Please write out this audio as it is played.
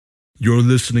You're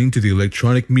listening to the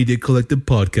Electronic Media Collective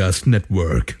Podcast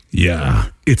Network. Yeah,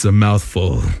 it's a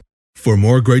mouthful. For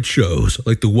more great shows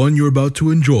like the one you're about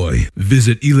to enjoy,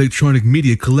 visit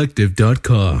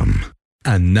electronicmediacollective.com.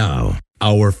 And now,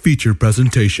 our feature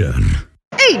presentation.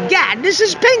 Hey, Gad, this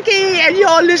is Pinky, and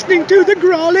you're listening to the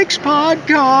Grolix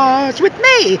Podcast with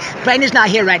me. Brain is not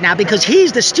here right now because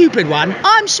he's the stupid one.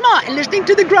 I'm smart and listening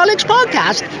to the Grolix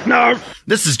Podcast. No.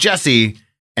 This is Jesse,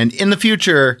 and in the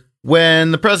future, when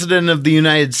the President of the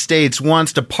United States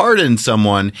wants to pardon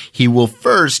someone, he will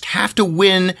first have to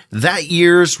win that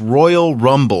year's Royal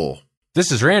Rumble.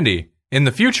 This is Randy. In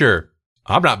the future,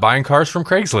 I'm not buying cars from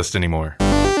Craigslist anymore.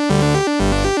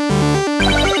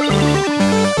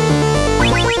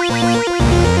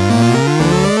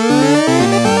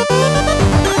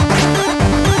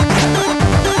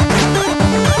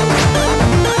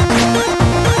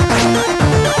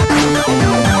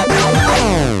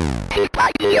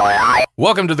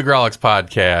 Welcome to the Grolix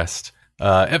Podcast,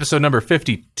 episode number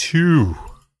 52.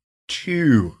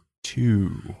 Two.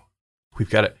 We've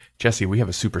got it. Jesse, we have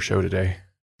a super show today.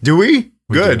 Do we?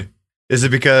 Good. Do. Is it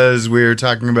because we're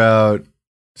talking about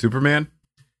Superman?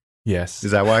 Yes.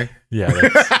 Is that why? Yeah,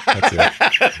 that's it.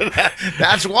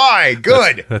 That's why.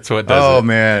 Good. That's what does it. Oh,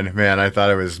 man, I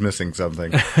thought I was missing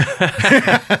something.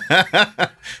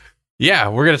 Yeah,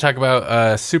 we're going to talk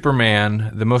about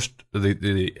Superman,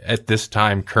 the at this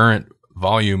time current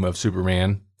volume of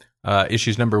Superman,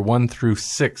 issues number 1 through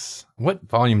 6. What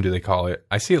volume do they call it?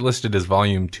 I see it listed as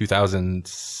volume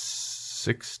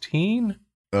 2016.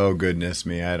 Oh goodness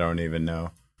me, I don't even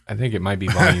know. I think it might be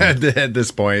volume at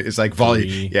this point. It's like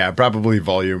volume. 3. Yeah, probably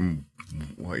volume.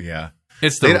 Well, yeah,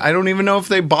 it's I don't even know if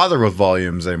they bother with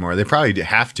volumes anymore. They probably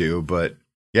have to, but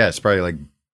yeah, it's probably like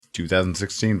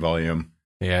 2016 volume.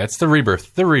 Yeah, it's the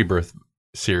Rebirth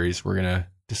series. We're going to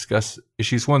discuss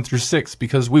issues 1 through 6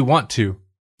 because we want to.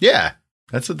 Yeah,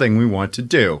 that's the thing we want to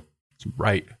do. That's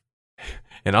right.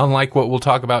 And unlike what we'll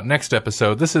talk about next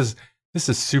episode, this is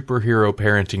superhero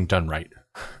parenting done right.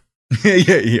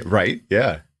 yeah, right.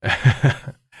 Yeah.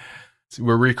 So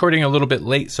we're recording a little bit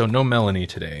late, so no Melanie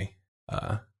today.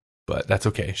 But that's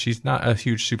okay. She's not a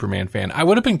huge Superman fan. I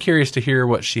would have been curious to hear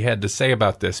what she had to say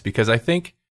about this because I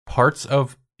think parts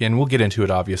of, and we'll get into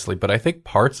it obviously, but I think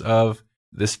parts of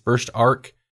this first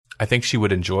arc, I think she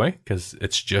would enjoy because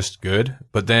it's just good.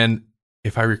 But then,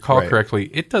 if I recall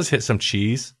correctly, it does hit some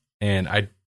cheese, and I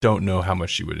don't know how much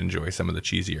she would enjoy some of the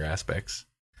cheesier aspects.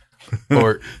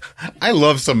 Or I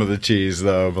love some of the cheese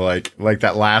though, like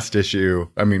that last issue.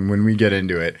 I mean, when we get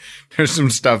into it, there's some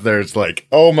stuff there. It's like,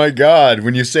 oh my God,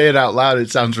 when you say it out loud,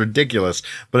 it sounds ridiculous.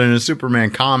 But in a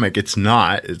Superman comic, it's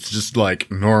not. It's just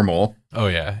like normal. Oh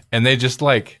yeah, and they just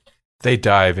they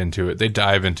dive into it. They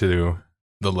dive into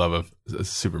the love of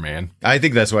Superman. I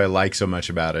think that's what I like so much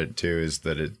about it too, is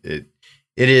that it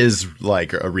is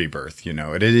like a rebirth. You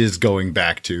know, it is going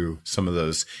back to some of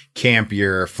those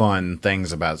campier, fun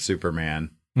things about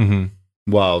Superman,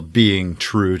 while being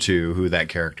true to who that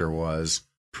character was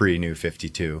pre-New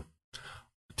 52.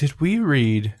 Did we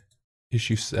read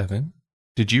issue 7?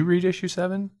 Did you read issue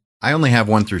 7? I only have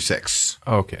 1 through 6.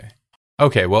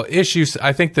 Okay, well,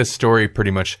 I think the story pretty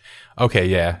much,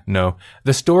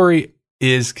 the story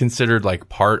is considered like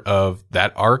part of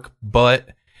that arc, but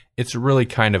it's really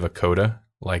kind of a coda.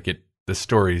 Like it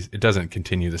doesn't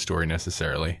continue the story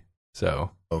necessarily.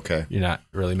 So, okay, you're not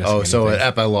really missing anything. So an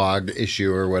epilogue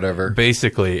issue or whatever.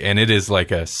 Basically, and it is like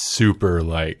a super,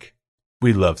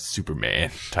 we love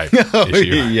Superman type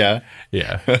issue.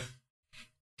 Yeah.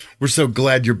 We're so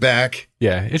glad you're back.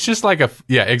 Yeah, it's just like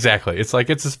exactly. It's like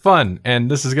it's fun,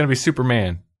 and this is going to be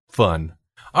Superman fun.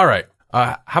 All right.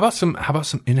 How about some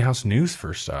in-house news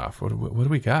first off? What do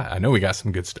we got? I know we got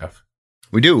some good stuff.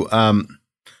 We do.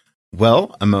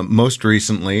 Most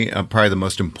recently, probably the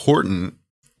most important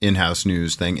in-house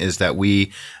news thing is that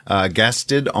we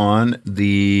guested on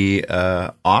the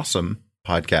awesome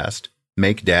podcast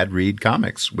Make Dad Read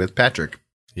Comics with Patrick.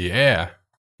 Yeah,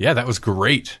 that was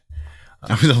great.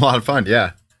 That was a lot of fun,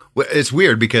 yeah. It's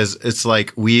weird because it's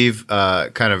like we've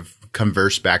kind of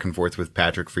conversed back and forth with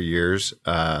Patrick for years,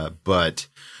 but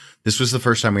this was the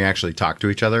first time we actually talked to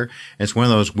each other. And it's one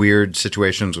of those weird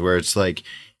situations where it's like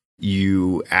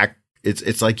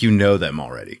it's like you know them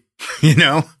already, you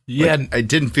know? Yeah. Like, it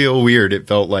didn't feel weird. It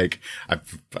felt like,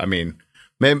 I mean,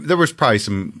 maybe there was probably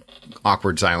some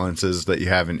awkward silences that you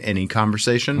have in any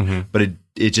conversation, but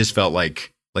it just felt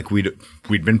like we'd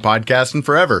been podcasting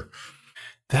forever.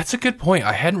 That's a good point.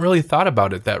 I hadn't really thought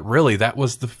about it. That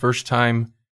was the first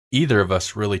time either of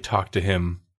us really talked to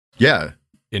him. Yeah.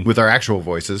 With our actual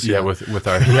voices. Yeah, with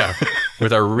our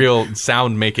with our real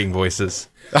sound making voices.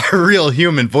 Our real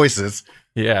human voices.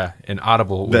 Yeah, in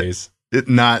audible ways. It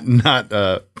not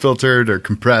filtered or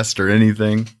compressed or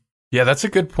anything. Yeah, that's a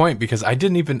good point because I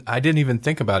didn't even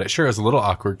think about it. Sure, it was a little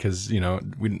awkward because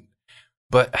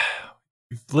but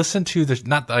listen to the,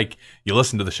 not like you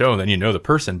listen to the show and then you know the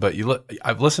person, but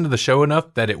I've listened to the show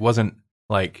enough that it wasn't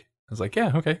like I was like,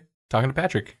 yeah, okay, talking to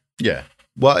Patrick. Yeah.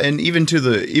 Well, and even to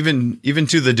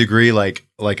the degree like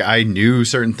I knew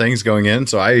certain things going in,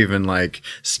 so I even like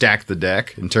stacked the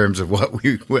deck in terms of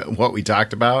what we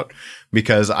talked about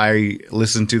because I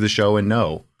listened to the show and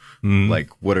know like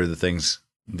what are the things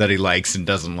that he likes and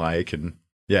doesn't like, and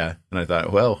yeah, and I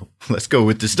thought, well, let's go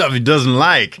with the stuff he doesn't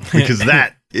like because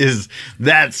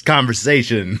that's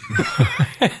conversation.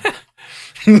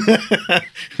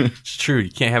 It's true.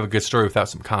 You can't have a good story without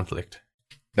some conflict.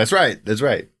 That's right. That's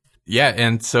right. Yeah,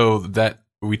 and so that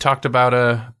we talked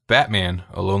about Batman,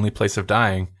 A Lonely Place of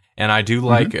Dying, and I do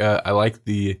like I like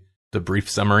the brief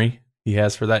summary he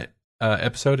has for that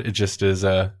episode. It just is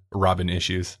Robin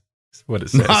issues. That's what it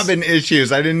says. Robin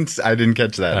issues. I didn't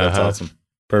catch that. That's awesome.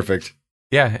 Perfect.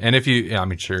 Yeah, and if you,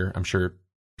 I'm sure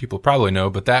people probably know,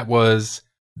 but that was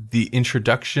the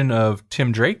introduction of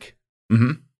Tim Drake.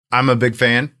 Mm-hmm. I'm a big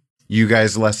fan. You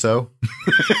guys less so.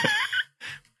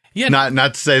 Yeah,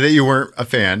 not to say that you weren't a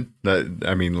fan.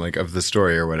 I mean, like of the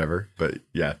story or whatever. But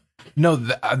yeah, no,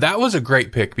 that was a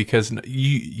great pick because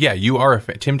you are a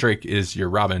fan. Tim Drake is your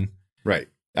Robin, right?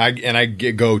 I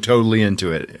go totally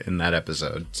into it in that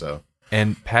episode. So,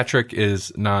 and Patrick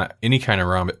is not any kind of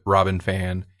Robin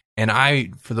fan, and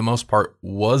I, for the most part,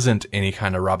 wasn't any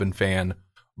kind of Robin fan.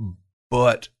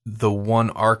 But the one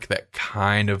arc that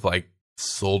kind of like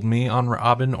sold me on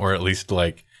Robin, or at least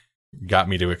like got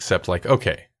me to accept, like,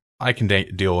 okay, I can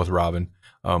deal with Robin,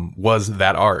 was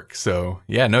that arc. So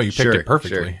yeah, no, you picked it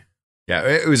perfectly. Sure. Yeah,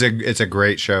 it's a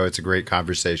great show. It's a great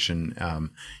conversation.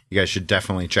 You guys should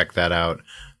definitely check that out.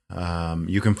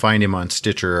 You can find him on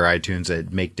Stitcher or iTunes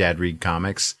at Make Dad Read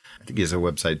Comics. I think he has a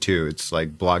website too. It's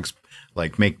like blogs,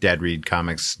 like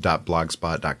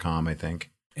makedadreadcomics.blogspot.com, I think.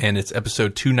 And it's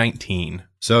episode 219.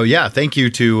 So yeah, thank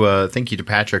you to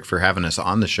Patrick for having us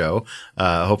on the show.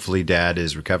 Hopefully Dad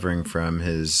is recovering from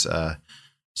his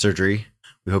surgery.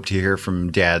 We hope to hear from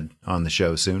Dad on the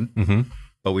show soon. Mm-hmm.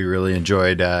 But we really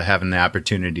enjoyed having the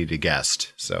opportunity to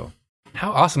guest. So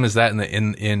how awesome is that?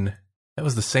 In that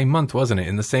was the same month, wasn't it?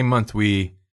 In the same month,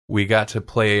 we got to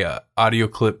play an audio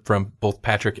clip from both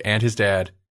Patrick and his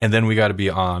dad, and then we got to be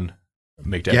on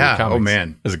Make Dad Read Comics. Oh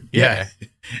man,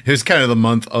 it was kind of the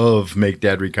month of Make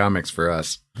Dad Read Comics for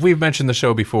us. We've mentioned the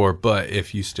show before, but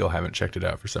if you still haven't checked it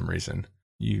out for some reason,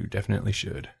 you definitely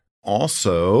should.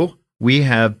 Also, we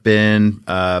have been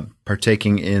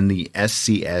partaking in the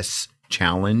SCS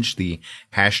challenge, the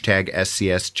hashtag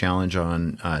SCS challenge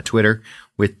on Twitter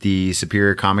with the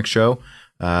Superior Comic Show.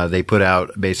 They put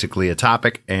out basically a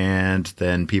topic, and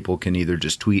then people can either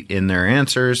just tweet in their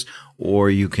answers or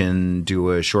you can do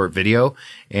a short video.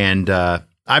 And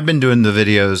I've been doing the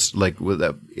videos like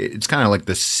it's kind of like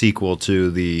the sequel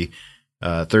to the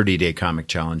 30-day comic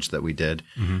challenge that we did.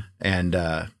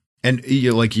 Mm-hmm. And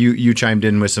you chimed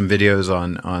in with some videos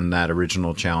on that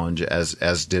original challenge,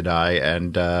 as did I,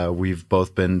 and we've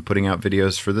both been putting out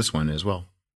videos for this one as well.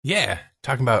 Yeah,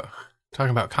 talking about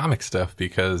comic stuff,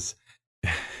 because the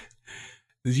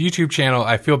YouTube channel,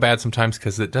 I feel bad sometimes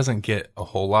because it doesn't get a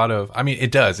whole lot of. I mean,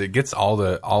 it does. It gets all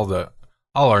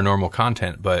our normal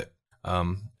content, but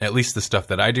at least the stuff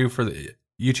that I do for the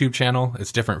YouTube channel,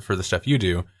 it's different for the stuff you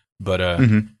do. But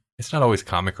it's not always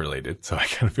comic related, so I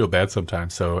kind of feel bad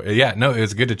sometimes. So yeah, no, it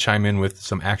was good to chime in with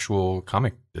some actual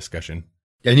comic discussion.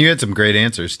 And you had some great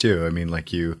answers too. I mean,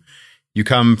 like you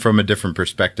come from a different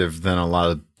perspective than a lot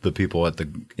of the people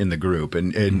in the group,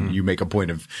 and you make a point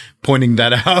of pointing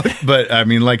that out. But I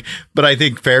mean, but I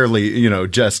think fairly,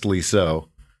 justly so.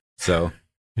 So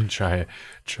and try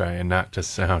not to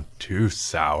sound too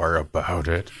sour about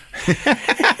it.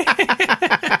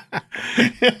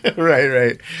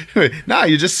 Right. No,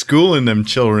 you're just schooling them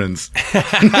children's on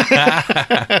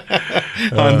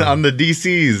the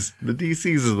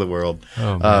DCs of the world.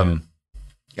 Oh, man.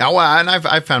 And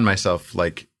I've found myself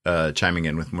like chiming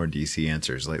in with more DC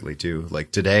answers lately too.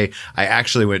 Like today, I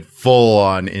actually went full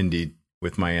on indie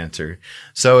with my answer.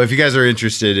 So if you guys are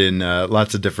interested in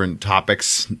lots of different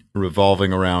topics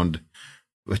revolving around,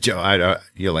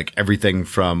 like everything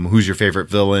from who's your favorite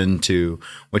villain to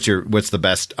what's the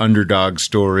best underdog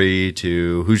story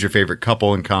to who's your favorite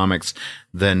couple in comics,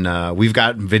 then we've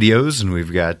got videos and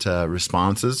we've got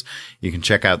responses. You can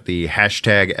check out the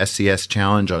hashtag SCS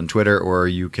challenge on Twitter, or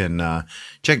you can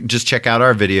check out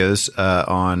our videos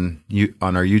on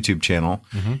our YouTube channel.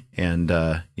 Mm-hmm. And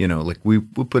like we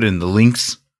put in the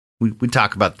links we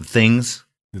talk about the things.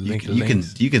 You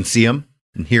can see them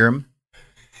and hear them.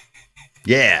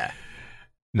 Yeah.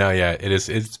 No, yeah, it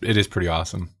is pretty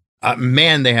awesome.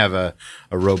 Man, they have a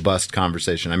robust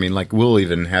conversation. I mean, like we'll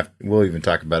even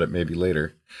talk about it maybe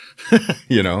later.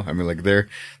 You know, I mean, like their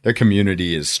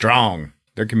community is strong.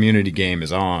 Their community game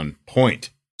is on point.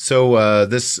 So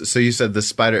you said this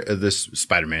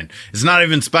Spider-Man. It's not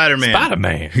even Spider-Man.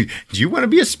 Spider-Man. Do you want to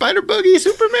be a spider buggy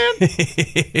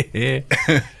Superman?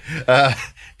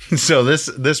 So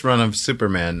this run of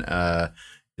Superman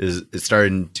it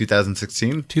started in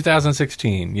 2016.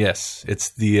 2016. Yes, it's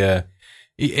the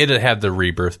it had the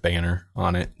Rebirth banner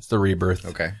on it. It's the Rebirth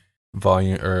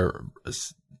volume or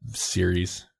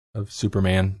series of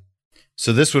Superman.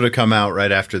 So this would have come out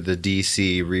right after the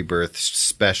DC Rebirth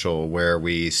special, where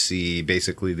we see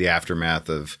basically the aftermath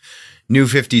of New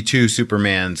 52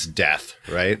 Superman's death,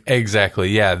 right? Exactly.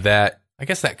 Yeah, I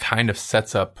guess that kind of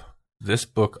sets up this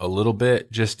book a little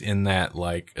bit, just in that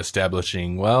like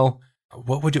establishing, well,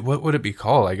 what would it be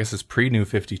called? I guess it's pre-New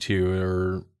 52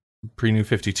 or pre-New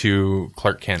 52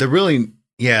 Clark Kent. They're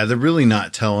really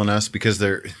not telling us, because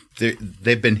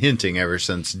they've been hinting ever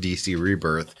since DC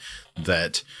Rebirth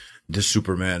that this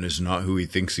Superman is not who he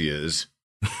thinks he is.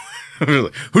 Who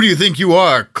do you think you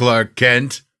are, Clark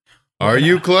Kent? Are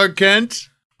you Clark Kent?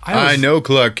 I know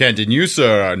Clark Kent, and you,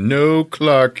 sir, are no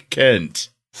Clark Kent.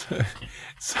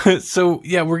 So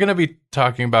yeah, we're going to be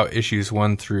talking about issues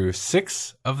 1 through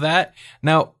 6 of that.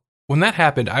 Now, when that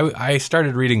happened, I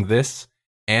started reading this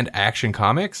and Action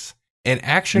Comics. And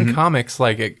Action Comics,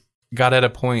 like, it got to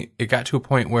a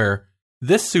point where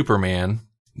this Superman,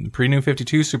 pre-New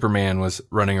 52 Superman, was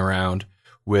running around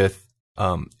with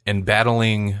and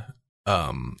battling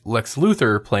Lex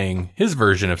Luthor, playing his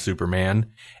version of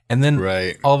Superman. And then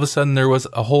all of a sudden there was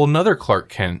a whole nother Clark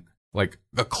Kent, like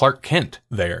a Clark Kent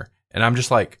there. And I'm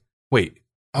just like, wait.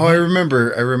 Oh, I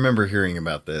remember hearing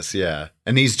about this. Yeah.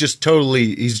 And he's just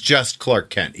Clark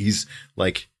Kent. He's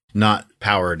like not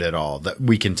powered at all, that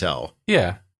we can tell.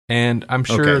 Yeah. And I'm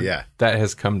sure that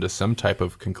has come to some type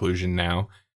of conclusion now,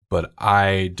 but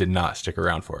I did not stick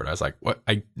around for it. I was like, what?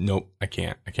 Nope, I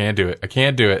can't do it. I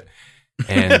can't do it.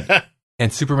 And,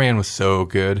 and Superman was so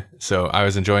good. So I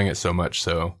was enjoying it so much.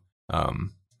 So,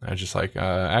 I was just like,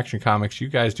 Action Comics, you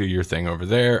guys do your thing over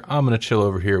there. I'm going to chill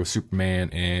over here with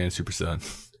Superman and Super Son.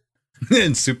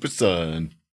 And Super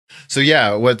Son. So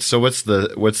yeah, what's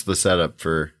the setup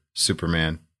for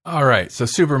Superman? All right. So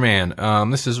Superman,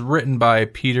 this is written by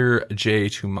Peter J.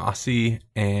 Tomasi,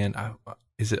 and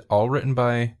is it all written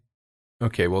by?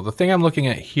 Okay. Well, the thing I'm looking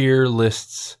at here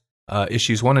lists,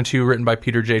 issues 1 and 2 written by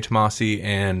Peter J. Tomasi,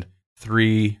 and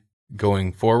 3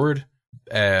 going forward,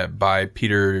 by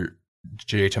Peter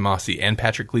J. Tomasi and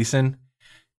Patrick Gleason,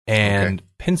 and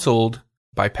penciled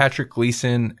by Patrick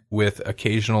Gleason, with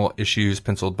occasional issues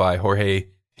penciled by Jorge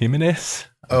Jimenez.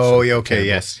 Oh, yeah, okay,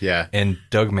 yes, yeah. And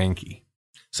Doug Mankey.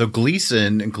 So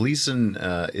Gleason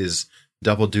is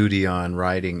double duty on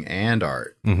writing and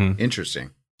art. Mm-hmm.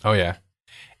 Interesting. Oh yeah,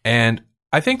 and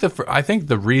I think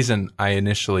the reason I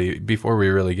initially, before we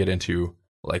really get into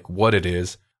like what it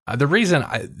is, the reason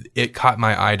it caught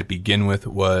my eye to begin with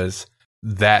was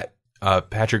that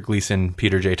Patrick Gleason,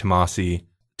 Peter J. Tomasi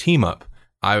team up.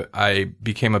 I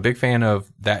became a big fan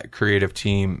of that creative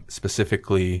team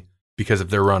specifically because of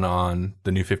their run on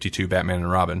the New 52 Batman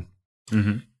and Robin.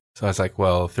 Mm-hmm. So I was like,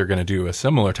 well, if they're going to do a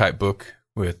similar type book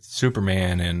with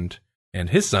Superman and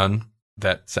his son,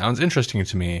 that sounds interesting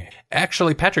to me.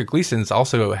 Actually, Patrick Gleason's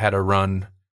also had a run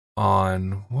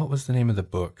on, what was the name of the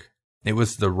book? It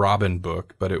was the Robin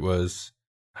book, but it was,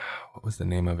 what was the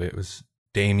name of it? It was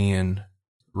Damian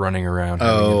running around.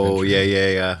 Oh,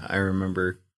 yeah. I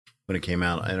remember when it came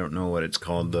out. I don't know what it's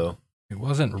called, though. It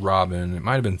wasn't Robin. It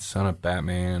might have been Son of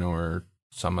Batman or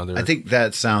some other. I think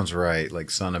that sounds right, like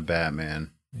Son of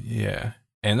Batman. Yeah.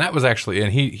 And that was actually,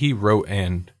 and he wrote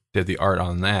and did the art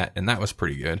on that, and that was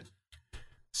pretty good.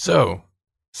 So,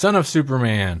 Son of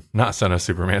Superman.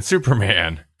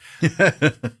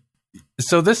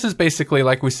 So this is basically,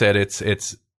 like we said,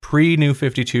 it's pre-New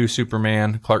 52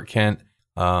 Superman, Clark Kent,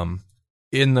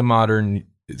 in the modern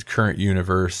current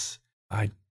universe.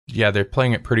 They're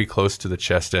playing it pretty close to the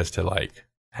chest as to like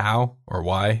how or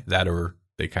why that, or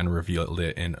they kind of revealed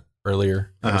it in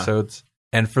earlier episodes.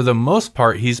 And for the most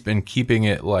part, he's been keeping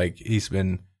it like he's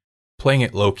been playing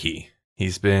it low key.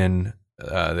 He's been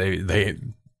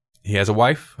he has a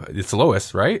wife. It's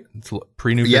Lois, right? It's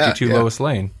pre-New 52 Lois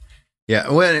Lane. Yeah,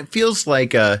 well, it feels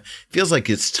like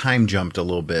it's time jumped a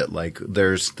little bit. Like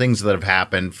there's things that have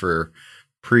happened for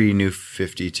pre-New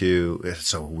 52. It's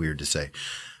so weird to say.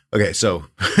 Okay, so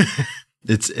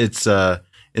it's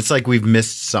it's like we've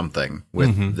missed something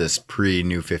with this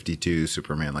pre-New 52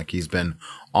 Superman. Like he's been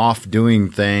off doing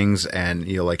things, and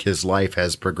like his life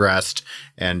has progressed,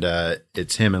 and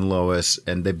it's him and Lois,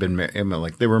 and they've been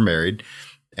like they were married,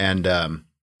 and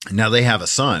now they have a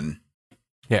son.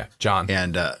 Yeah, John.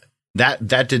 And that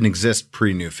didn't exist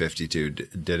pre-New 52,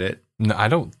 did it? No, I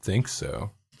don't think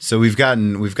so. So we've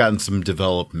gotten some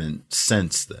development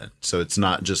since then. So it's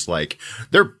not just like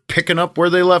they're picking up where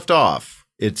they left off.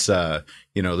 It's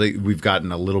we've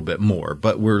gotten a little bit more,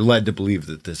 but we're led to believe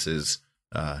that this is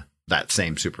that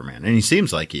same Superman, and he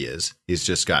seems like he is. He's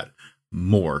just got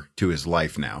more to his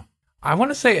life now. I want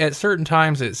to say at certain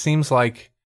times it seems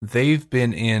like they've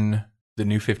been in the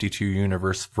New 52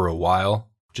 universe for a while,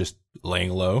 just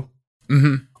laying low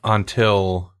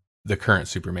until the current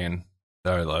Superman,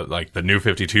 like the New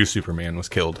 52 Superman, was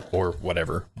killed or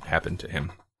whatever happened to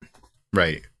him.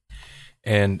 Right.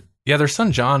 And yeah, their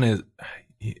son John is.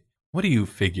 What do you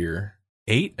figure?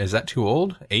 8? Is that too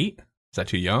old? 8? Is that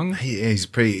too young? He's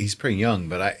pretty young,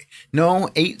 but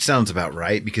 8 sounds about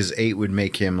right, because 8 would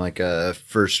make him like a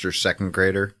first or second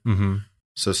grader. Mm-hmm.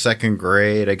 So second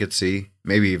grade, I could see,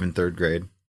 maybe even third grade.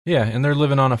 Yeah, and they're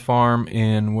living on a farm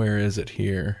in, where is it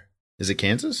here? Is it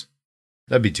Kansas?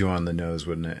 That'd be too on the nose,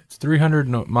 wouldn't it? It's 300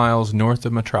 miles north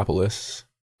of Metropolis.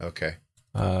 Okay.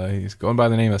 He's going by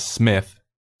the name of Smith.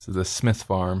 So the Smith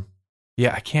farm.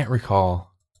 Yeah, I can't recall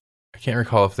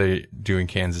if they're doing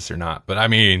Kansas or not, but I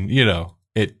mean,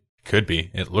 it could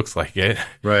be. It looks like it.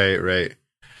 Right.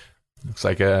 Looks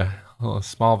like a little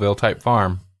Smallville type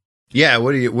farm. Yeah,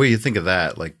 what do you think of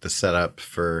that? Like the setup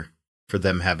for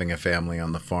them having a family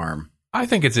on the farm. I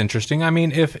think it's interesting. I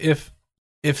mean, if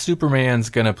Superman's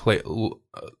gonna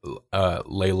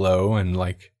lay low and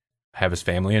like have his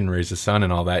family and raise his son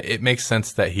and all that, it makes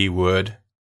sense that he would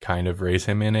kind of raise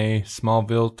him in a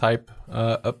Smallville type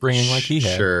upbringing like he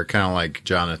had. Sure, kind of like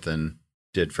Jonathan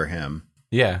did for him.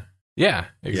 Yeah,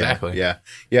 exactly. Yeah,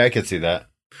 I could see that.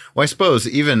 Well, I suppose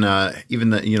even that,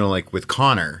 like with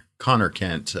Connor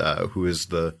Kent, who is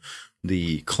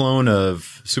the clone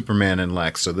of Superman and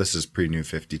Lex. So this is pre-New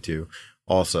 52.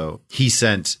 Also, he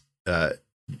sent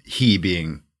he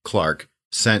being Clark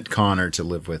sent Connor to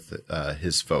live with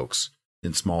his folks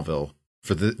in Smallville.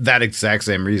 For that exact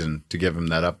same reason, to give him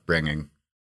that upbringing.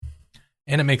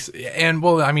 And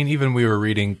well, I mean, even we were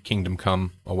reading Kingdom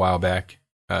Come a while back,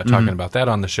 talking about that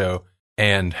on the show.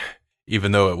 And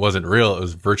even though it wasn't real, it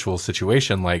was a virtual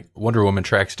situation. Like Wonder Woman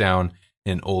tracks down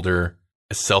an older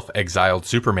self-exiled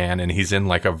Superman, and he's in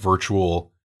like a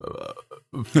virtual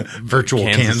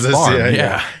Kansas farm.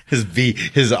 Yeah.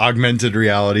 His augmented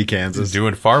reality Kansas. He's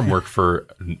doing farm work for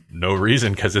no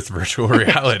reason, because it's virtual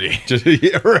reality.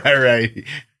 Right.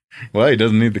 Well, he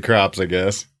doesn't need the crops, I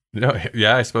guess. No,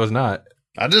 yeah, I suppose not.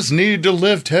 I just need to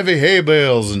lift heavy hay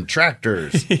bales and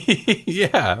tractors.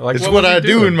 Yeah, like it's what I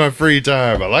do in my free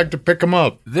time. I like to pick them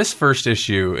up. This first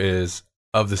issue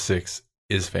of the 6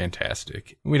 is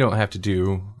fantastic. We don't have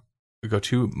to go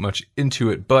too much into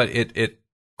it, but it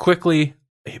quickly.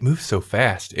 It moves so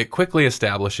fast. It quickly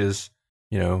establishes,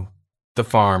 the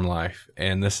farm life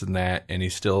and this and that. And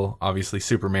he's still obviously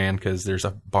Superman because there's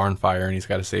a barn fire and he's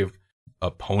got to save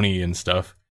a pony and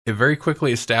stuff. It very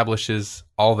quickly establishes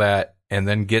all that and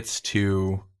then gets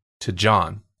to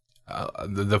John.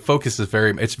 The focus is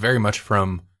very much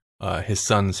from his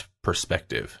son's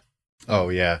perspective. Oh,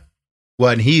 yeah. Well,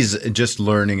 and he's just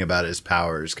learning about his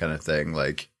powers kind of thing.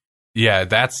 Like, yeah,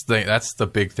 that's the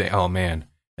big thing. Oh, man.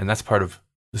 And that's part of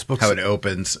this book. How it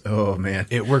opens. Oh, man.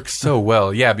 It works so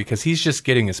well. Yeah, because he's just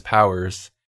getting his powers.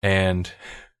 And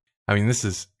I mean, this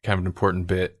is kind of an important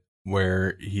bit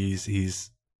where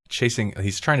he's trying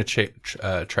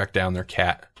to track down their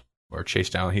cat, or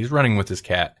chase down. He's running with his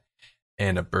cat,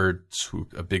 and a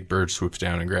big bird swoops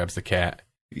down and grabs the cat.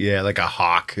 Yeah, like a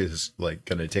hawk is like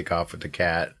going to take off with the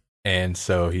cat. And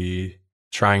so he,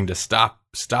 trying to stop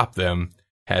them,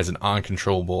 has an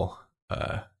uncontrollable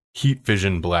heat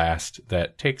vision blast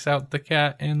that takes out the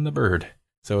cat and the bird.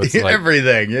 So it's like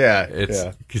everything. Yeah.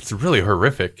 It's really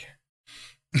horrific.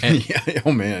 And, yeah.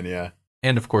 Oh man. Yeah.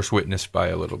 And of course, witnessed by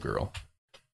a little girl.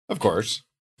 Of course.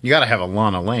 You got to have a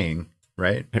Lana Lang,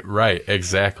 right? Right.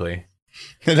 Exactly.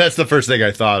 And that's the first thing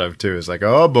I thought of too. Is like,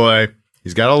 oh boy,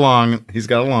 he's got a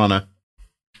Lana.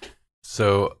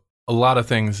 So a lot of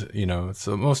things,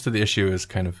 so most of the issue is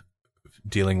kind of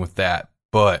dealing with that,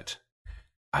 but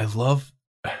I love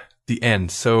the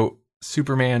end. So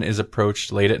Superman is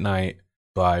approached late at night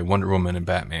by Wonder Woman and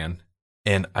Batman.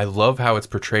 And I love how it's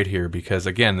portrayed here because,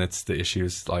 again, it's the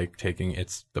issues like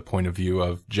it's the point of view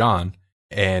of John,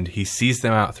 and he sees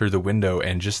them out through the window,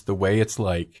 and just the way it's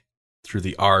like through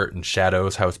the art and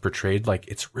shadows, how it's portrayed, like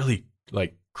it's really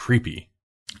like Oh creepy.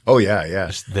 yeah.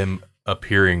 Just them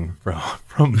appearing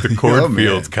from the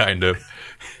cornfields, kind of.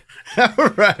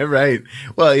 Right.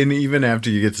 Well, and even after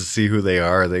you get to see who they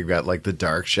are, they've got like the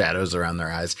dark shadows around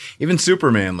their eyes. Even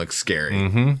Superman looks scary.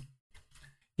 Mm-hmm.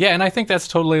 Yeah, and I think that's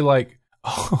totally like,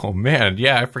 oh man,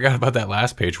 yeah, I forgot about that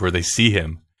last page where they see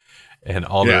him, and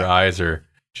all their eyes are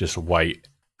just white,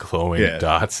 glowing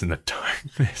dots in the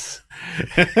darkness.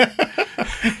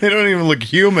 They don't even look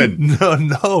human.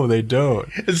 No, they don't.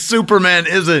 Superman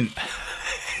isn't.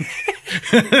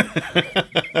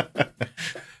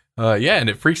 Yeah, and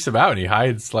it freaks him out, and he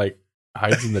hides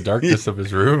in the darkness of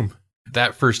his room.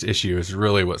 That first issue is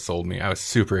really what sold me. I was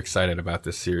super excited about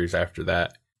this series after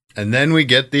that. And then we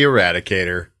get the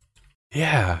Eradicator.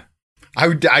 Yeah.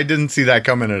 I didn't see that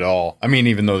coming at all. I mean,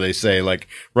 even though they say, like,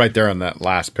 right there on that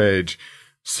last page,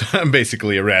 so I'm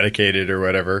basically eradicated or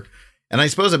whatever. And I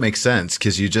suppose it makes sense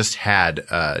because you just had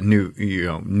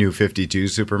new 52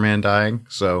 Superman dying.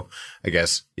 So I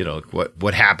guess,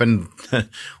 what happened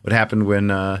what happened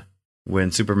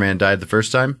when Superman died the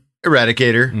first time?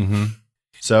 Eradicator. Mm-hmm.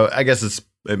 So I guess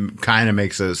it kind of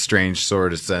makes a strange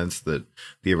sort of sense that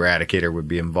the Eradicator would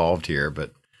be involved here,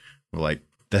 but like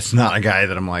that's not a guy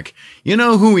that I'm like,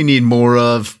 who we need more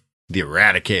of? The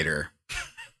Eradicator.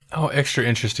 Oh, extra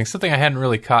interesting. Something I hadn't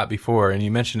really caught before, and you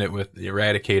mentioned it with the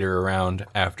Eradicator around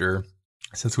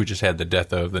since we just had the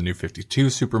death of the New 52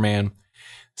 Superman.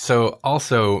 So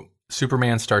also,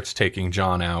 Superman starts taking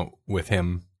John out with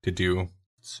him to do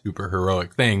super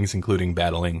heroic things, including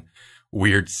battling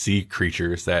weird sea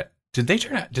creatures that, did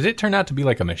it turn out to be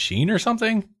like a machine or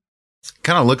something?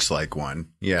 Kind of looks like one.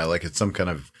 Yeah, like it's some kind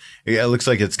of, it looks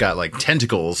like it's got like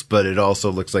tentacles, but it also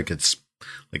looks like it's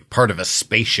like part of a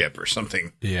spaceship or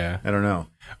something. Yeah. I don't know.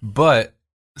 But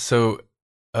so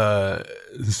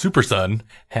Super Son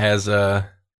has an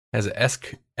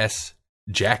S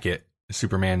jacket, a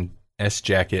Superman S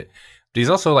jacket. But he's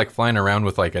also like flying around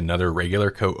with like another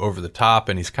regular coat over the top,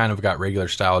 and he's kind of got regular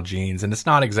style jeans, and it's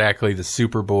not exactly the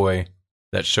Superboy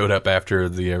that showed up after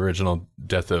the original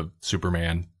Death of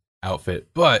Superman outfit,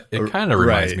 but it kind of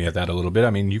reminds me of that a little bit. I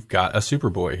mean, you've got a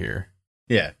Superboy here.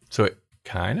 Yeah. So it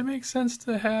kind of makes sense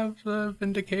to have the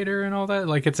Vindicator and all that.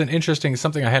 Like, it's an interesting,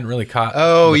 something I hadn't really caught.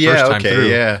 Oh, the yeah. first time Okay. through.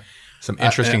 Yeah. Some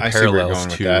interesting I see where you're parallels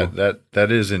going to with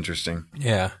that is interesting.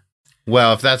 Yeah.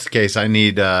 Well, if that's the case, I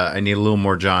need a little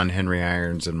more John Henry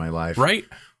Irons in my life. Right?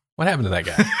 What happened to that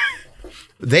guy?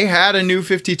 They had a New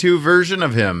 52 version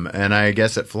of him, and I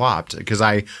guess it flopped because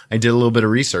I did a little bit of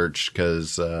research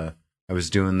because I was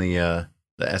doing the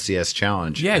SES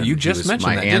challenge. Yeah, you just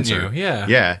mentioned that, didn't you?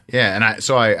 Yeah. Yeah. And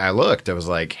I looked. I was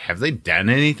like, have they done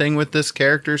anything with this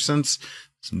character since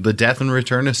the death and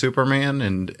return of Superman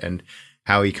and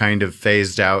how he kind of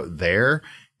phased out there?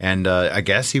 And I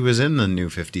guess he was in the New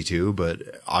 52,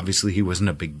 but obviously he wasn't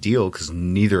a big deal because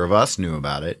neither of us knew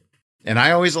about it. And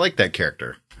I always liked that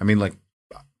character. I mean, like,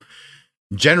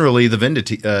 generally the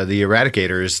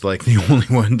Eradicator is like the only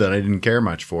one that I didn't care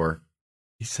much for.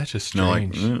 He's such a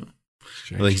strange.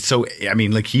 Like, so I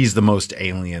mean, like, he's the most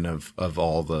alien of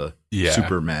all the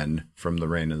Supermen from the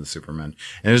reign of the Supermen,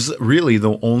 and it was really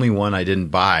the only one I didn't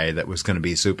buy that was going to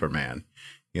be Superman.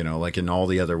 Like in all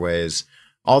the other ways,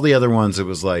 all the other ones, it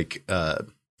was like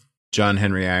John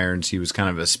Henry Irons. He was kind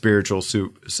of a spiritual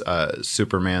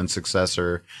Superman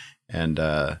successor, and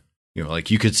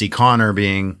like you could see Connor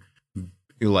being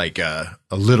like a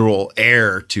literal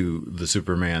heir to the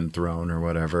Superman throne or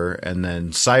whatever, and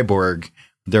then Cyborg.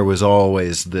 There was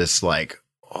always this like,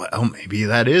 oh, maybe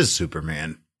that is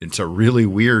Superman. It's a really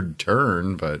weird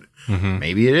turn, but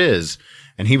maybe it is.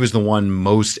 And he was the one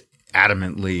most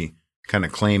adamantly kind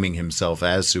of claiming himself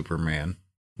as Superman,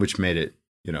 which made it,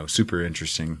 super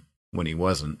interesting when he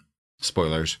wasn't.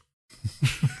 Spoilers.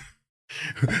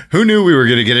 Who knew we were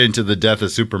going to get into the death of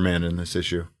Superman in this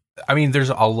issue? I mean, there's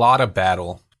a lot of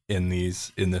battle in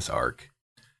this arc.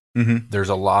 Mm-hmm. There's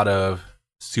a lot of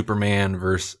Superman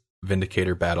versus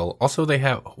Vindicator battle. Also, they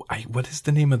have, what is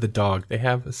the name of the dog? They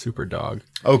have a super dog.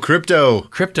 Oh, Crypto.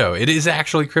 Crypto. It is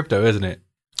actually Crypto, isn't it?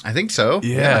 I think so.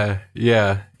 Yeah.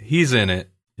 He's in it.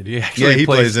 He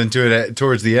plays into it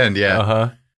towards the end. Yeah. Uh-huh.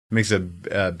 Makes a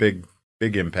big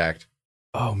impact.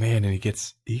 Oh man, and he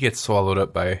gets swallowed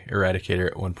up by Eradicator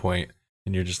at one point,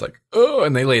 and you're just like, oh,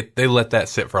 and they let that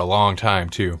sit for a long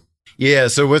time too. Yeah.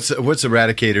 So what's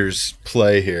Eradicator's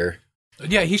play here?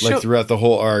 Yeah, throughout the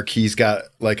whole arc, he's got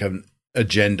like an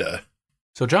agenda.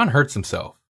 So John hurts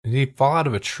himself. Did he fall out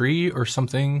of a tree or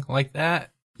something like that?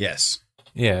 Yes.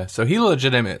 Yeah, so he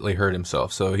legitimately hurt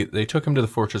himself. So they took him to the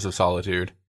Fortress of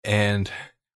Solitude, and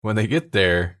when they get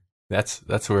there, that's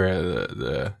where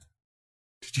the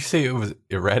did you say it was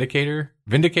Eradicator?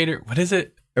 Vindicator? What is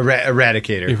it?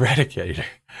 Eradicator. Eradicator.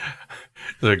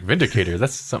 Like Vindicator.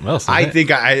 That's something else. I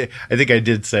think I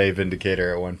did say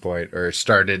Vindicator at one point, or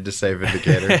started to say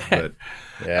Vindicator, but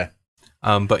yeah.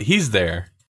 But he's there,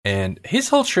 and his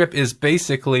whole trip is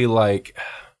basically like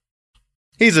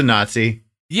he's a Nazi.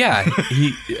 Yeah,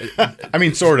 he. I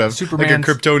mean, sort of like a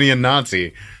Kryptonian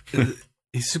Nazi.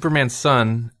 Superman's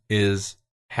son is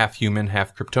half human,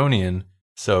 half Kryptonian,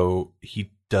 so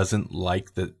he doesn't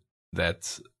like that.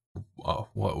 That's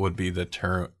what would be the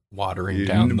term. Watering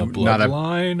down the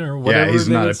bloodline or whatever. Yeah, he's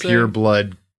not a pure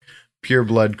blood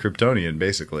Kryptonian,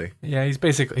 basically. Yeah, he's a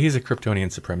Kryptonian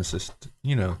supremacist,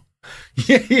 you know.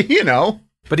 Yeah, you know.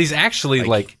 But he's actually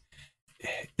like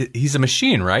he's a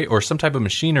machine, right? Or some type of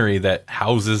machinery that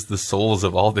houses the souls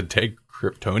of all the dead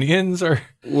Kryptonians, or.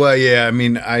 Well, yeah, I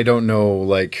mean, I don't know,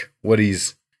 like what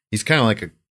he's kind of like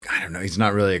I don't know. He's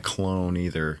not really a clone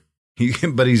either.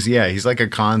 But he's like a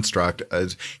construct.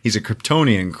 He's a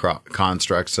Kryptonian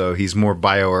construct, so he's more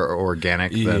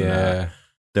bio-organic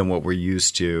than what we're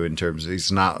used to in terms of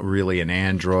he's not really an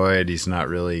android. He's not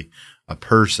really a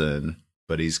person,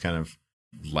 but he's kind of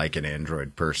like an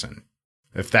android person,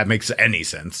 if that makes any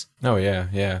sense. Oh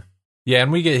yeah. Yeah,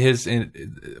 and we get his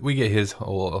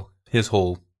whole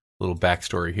little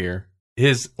backstory here.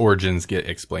 His origins get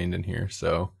explained in here.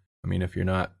 So, I mean, if you're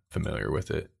not familiar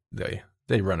with it,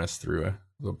 they run us through a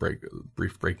little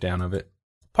brief breakdown of it.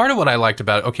 Part of what I liked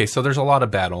about it, okay, so there's a lot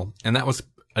of battle, and that was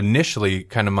initially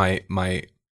kind of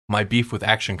my beef with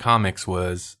Action Comics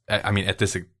was, I mean, at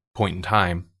this point in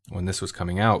time when this was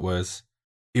coming out,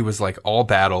 it was like all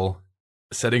battle,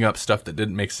 setting up stuff that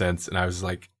didn't make sense, and I was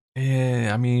like,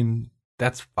 I mean,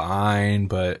 that's fine,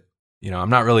 but you know, I'm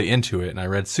not really into it. And I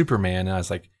read Superman, and I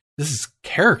was like, this is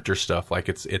character stuff, like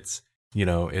it's you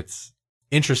know, it's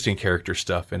interesting character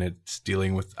stuff, and it's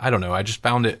dealing with, I don't know, I just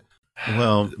found it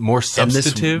more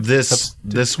substantive.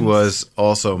 This was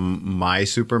also my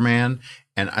Superman,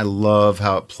 and I love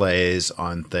how it plays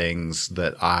on things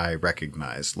that I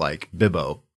recognize, like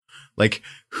Bibbo. Like,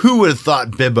 who would have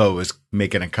thought Bibbo was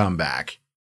making a comeback?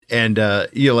 And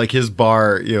you know, like his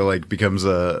bar, you know, like becomes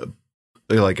a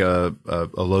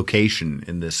location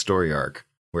in this story arc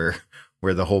where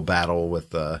the whole battle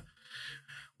with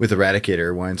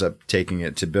Eradicator winds up taking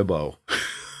it to Bibbo,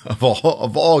 of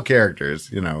all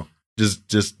characters, you know,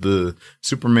 just the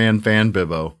Superman fan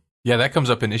Bibbo. Yeah, that comes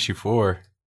up in issue 4.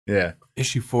 Yeah,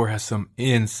 issue 4 has some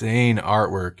insane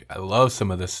artwork. I love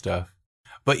some of this stuff,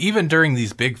 but even during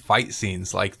these big fight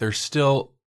scenes, like there's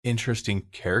still interesting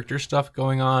character stuff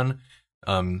going on.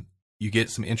 You get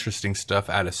some interesting stuff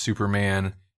out of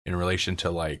Superman in relation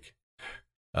to like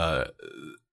the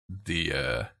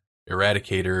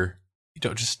Eradicator. You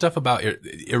know, just stuff about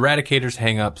Eradicator's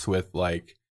hang-ups with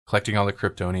like collecting all the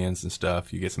Kryptonians and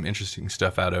stuff. You get some interesting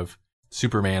stuff out of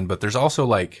Superman, but there's also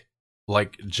like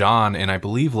John, and I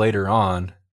believe later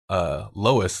on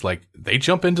Lois, like they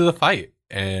jump into the fight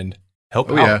and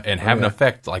help out and have an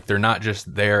effect. Like they're not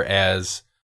just there as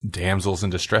damsels in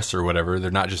distress or whatever. They're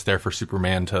not just there for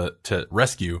Superman to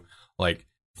rescue. Like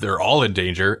they're all in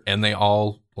danger, and they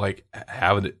all like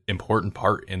have an important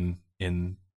part in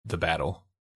the battle.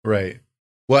 Right.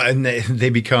 Well, and they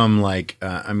become like,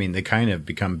 I mean, they kind of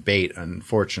become bait,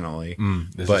 unfortunately,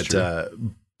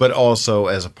 but also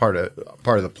as a part of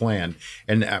the plan.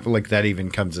 And like that even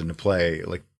comes into play.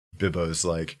 Like Bibbo's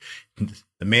like,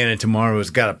 the Man of Tomorrow's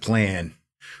got a plan,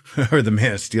 or the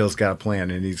Man of Steel's got a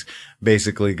plan. And he's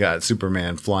basically got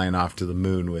Superman flying off to the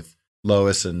moon with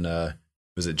Lois and,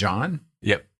 was it John?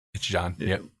 Yep. It's John.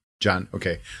 Yep. John,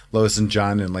 okay. Lois and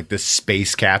John in like this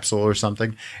space capsule or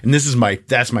something. And that's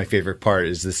my favorite part,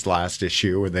 is this last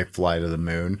issue where they fly to the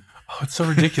moon. Oh, it's so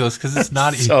ridiculous because it's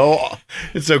not it's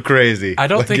so crazy. I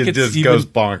don't like think it just goes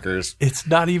bonkers. It's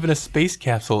not even a space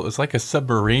capsule. It's like a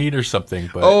submarine or something.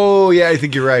 But oh yeah, I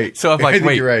think you're right. So I'm like,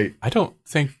 wait, you're right. I don't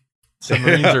think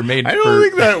submarines are made. I don't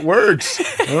think that works.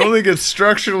 I don't think it's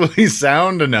structurally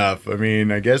sound enough. I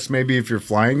mean, I guess maybe if you're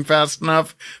flying fast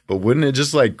enough, but wouldn't it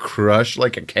just like crush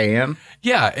like a can?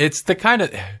 Yeah, it's the kind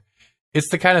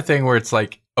of thing where it's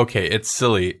like, okay, it's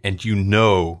silly, and you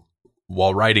know,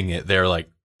 while writing it, they're like,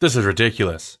 this is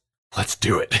ridiculous. Let's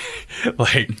do it.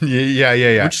 Like, yeah.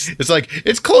 It's like,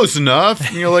 it's close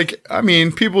enough. You know, like, I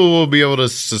mean, people will be able to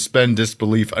suspend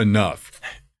disbelief enough.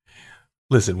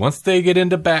 Listen, once they get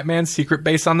into Batman's secret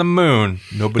base on the moon,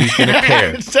 nobody's going to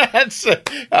care. That's what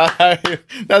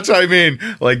I mean.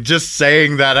 Like, just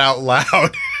saying that out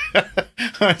loud.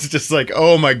 It's just like,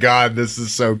 oh my God, this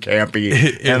is so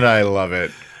campy. And I love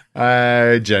it.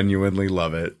 I genuinely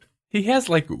love it. He has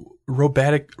like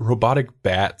robotic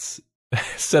bats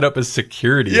set up as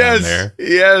security on there.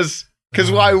 Yes. Because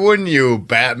why wouldn't you,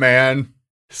 Batman?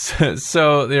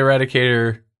 So the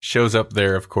Eradicator shows up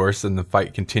there, of course, and the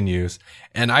fight continues.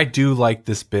 And I do like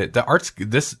this bit. The art's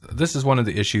this is one of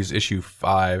the issues, issue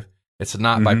 5. It's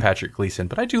not by Patrick Gleason,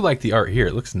 but I do like the art here.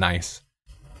 It looks nice.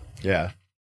 Yeah.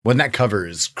 When that cover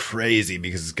is crazy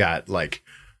because it's got like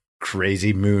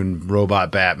crazy moon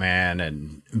robot Batman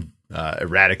and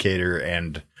Eradicator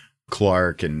and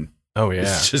Clark, and oh yeah,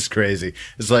 it's just crazy.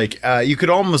 It's like you could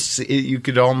almost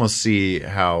see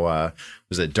how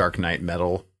was it Dark Knight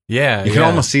Metal? Yeah, you can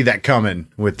almost see that coming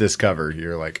with this cover.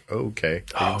 You're like, okay,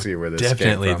 I can see where this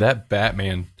definitely came from. That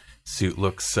Batman suit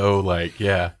looks so like,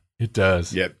 yeah, it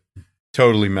does. Yep,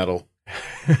 totally metal.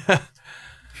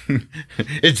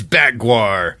 It's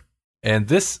Batguar. And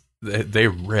this, they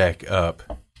wreck up.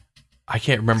 I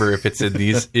can't remember if it's in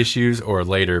these issues or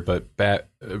later, but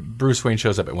Bruce Wayne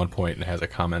shows up at one point and has a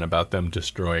comment about them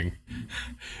destroying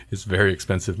his very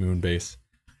expensive moon base.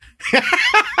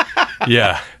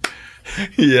 Yeah.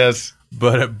 Yes.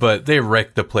 But they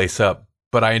wreck the place up.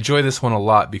 But I enjoy this one a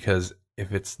lot because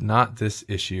if it's not this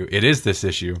issue, it is this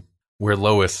issue where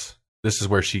Lois, this is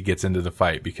where she gets into the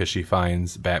fight because she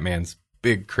finds Batman's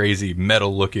big, crazy,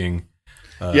 metal-looking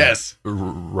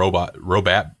robot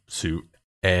suit,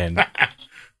 and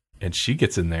she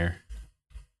gets in there.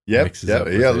 Yep.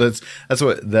 That's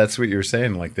what you're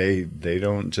saying. Like they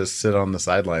don't just sit on the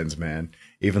sidelines, man.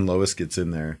 Even Lois gets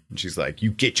in there, and she's like, "You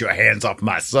get your hands off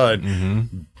my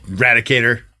son,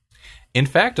 Eradicator." In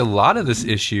fact, a lot of this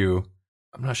issue,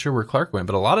 I'm not sure where Clark went,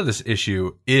 but a lot of this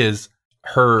issue is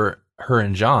her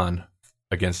and John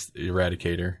against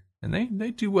Eradicator. And they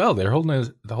do well. They're holding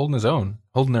their own.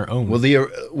 Well, the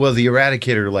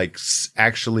Eradicator like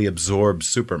actually absorbs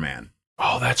Superman.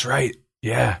 Oh, that's right.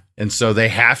 Yeah. And so they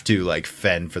have to like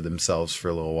fend for themselves for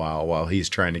a little while he's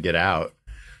trying to get out.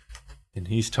 And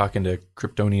he's talking to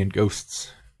Kryptonian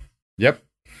ghosts. Yep.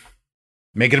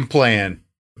 Making a plan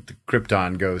with the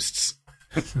Krypton ghosts.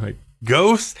 Like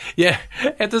ghosts? Yeah.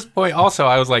 At this point, also,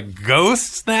 I was like,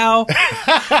 ghosts now?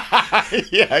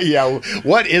 Yeah.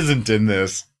 What isn't in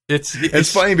this?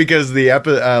 It's funny because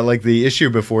the issue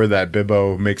before that,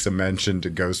 Bibbo makes a mention to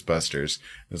Ghostbusters.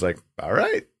 It's like, all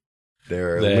right,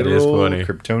 they're literal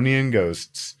Kryptonian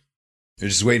ghosts. They're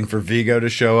just waiting for Vigo to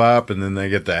show up, and then they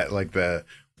get that the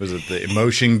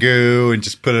emotion goo and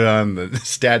just put it on the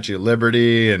Statue of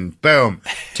Liberty, and boom,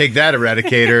 take that,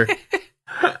 Eradicator.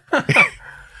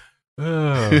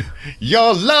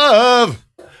 Your love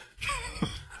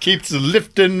keeps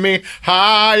lifting me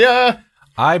higher.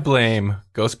 I blame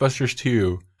Ghostbusters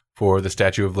 2 for the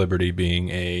Statue of Liberty being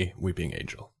a weeping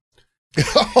angel.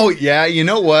 Oh, yeah. You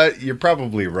know what? You're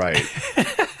probably right.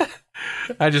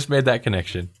 I just made that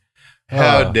connection.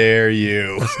 How dare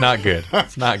you? It's not good.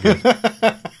 It's not good.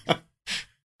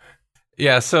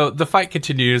 Yeah, so the fight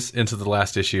continues into the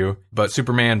last issue, but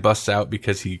Superman busts out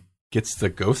because he gets the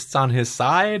ghosts on his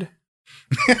side.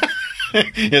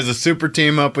 He has a super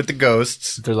team up with the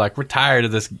ghosts. They're like, we're tired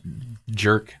of this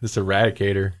jerk, this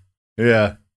Eradicator.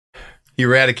 Yeah. He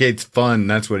eradicates fun.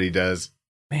 That's what he does.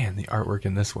 Man, the artwork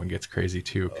in this one gets crazy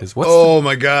too. Because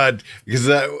my God. Because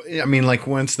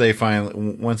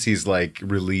once he's like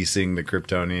releasing the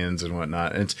Kryptonians and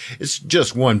whatnot, and it's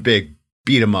just one big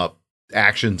beat 'em up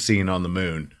action scene on the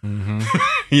moon.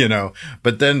 Mm-hmm.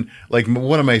 But then like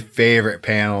one of my favorite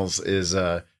panels is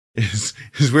where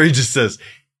he just says,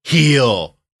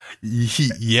 heal.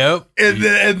 Yep.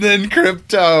 And then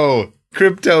Crypto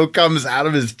comes out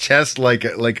of his chest like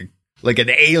an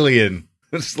alien.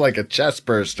 It's like a chest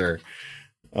burster.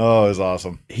 Oh, it was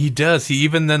awesome. He does. He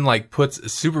even then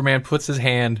Superman puts his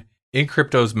hand in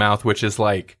Crypto's mouth, which is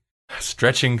like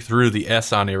stretching through the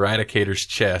S on Eradicator's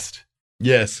chest.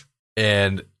 Yes.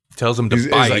 And tells him to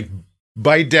bite. He's like,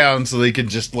 bite down so they can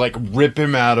just like rip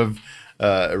him out of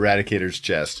Eradicator's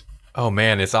chest. Oh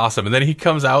man, it's awesome. And then he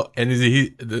comes out and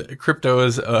the Crypto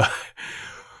is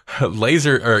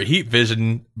laser or heat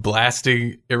vision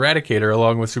blasting Eradicator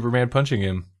along with Superman punching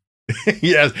him.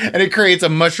 Yes, and it creates a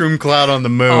mushroom cloud on the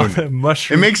moon. Oh,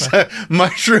 it makes a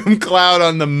mushroom cloud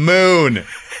on the moon.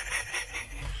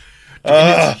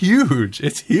 It's huge.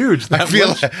 It's huge.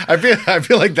 I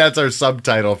feel like that's our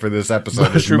subtitle for this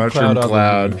episode. Mushroom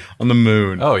cloud on the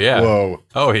moon. Oh yeah. Whoa.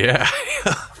 Oh yeah.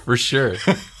 For sure.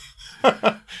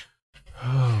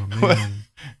 Oh man.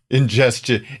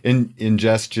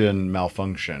 Ingestion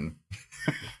malfunction.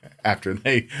 After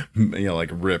they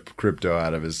rip Crypto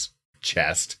out of his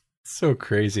chest. So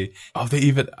crazy. Oh,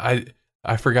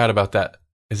 I forgot about that.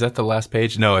 Is that the last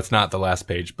page? No, it's not the last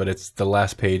page, but it's the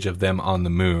last page of them on the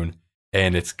moon.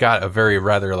 And it's got a very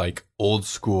rather like old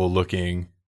school looking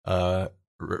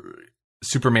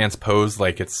Superman's pose.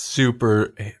 Like it's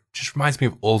super just reminds me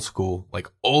of old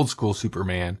school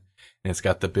Superman. And it's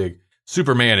got the big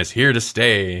Superman is here to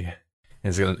stay. And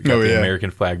it's got the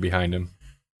American flag behind him.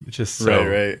 It's just so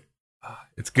right.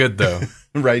 It's good though.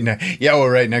 Right now,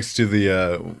 right next to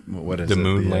the what is the it?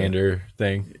 moon lander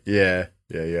thing. Yeah.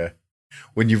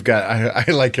 When you've got,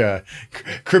 I like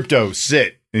Crypto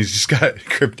sit. He's just got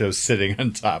Crypto sitting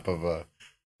on top of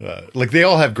like they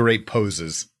all have great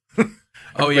poses.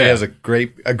 Everybody has a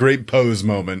great pose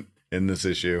moment in this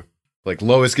issue. Like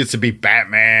Lois gets to be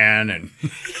Batman, and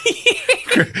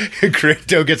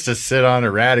Crypto gets to sit on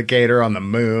Eradicator on the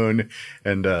moon,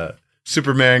 and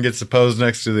Superman gets to pose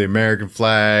next to the American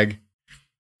flag.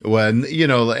 When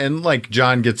and like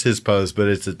John gets his pose, but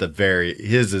it's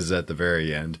his is at the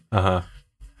very end.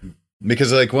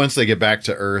 Because like once they get back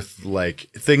to Earth, like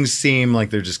things seem like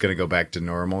they're just gonna go back to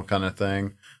normal kind of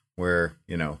thing. Where,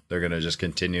 they're going to just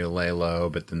continue to lay low.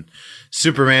 But then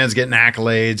Superman's getting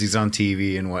accolades. He's on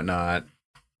TV and whatnot.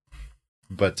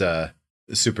 But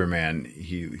Superman,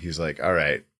 he's like, all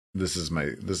right, this is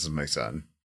my son.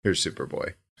 Here's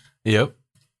Superboy. Yep.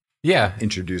 Yeah.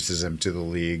 Introduces him to the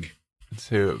League.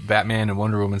 So Batman and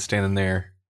Wonder Woman standing there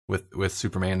with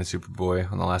Superman and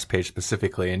Superboy on the last page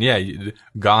specifically. And yeah,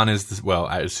 gone is this. Well,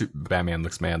 Batman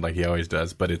looks mad like he always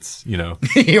does, but it's,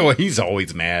 he's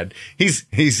always mad.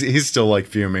 He's still like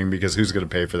fuming because who's going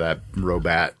to pay for that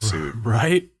Robat suit?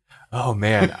 Right? Oh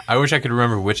man. I wish I could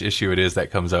remember which issue it is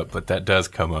that comes up, but that does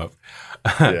come up.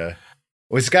 Yeah.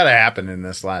 Well, it's got to happen in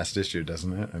this last issue,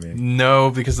 doesn't it? I mean, no,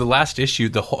 because the last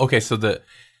issue, so the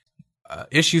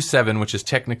issue 7, which is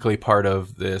technically part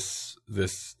of this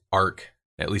arc,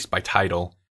 at least by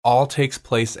title, all takes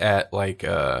place at like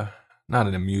not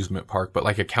an amusement park, but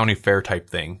like a county fair type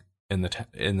thing in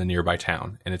the nearby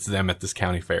town, and it's them at this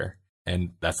county fair,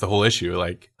 and that's the whole issue.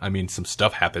 Like, I mean, some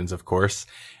stuff happens, of course.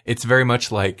 It's very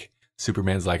much like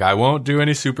Superman's like, I won't do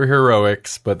any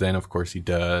superheroics, but then of course he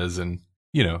does, and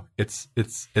it's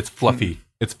fluffy.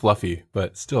 It's fluffy,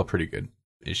 but still a pretty good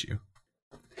issue.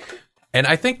 And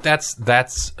I think that's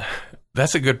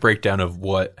a good breakdown of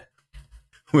what.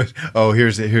 Oh,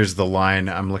 here's the line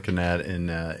I'm looking at in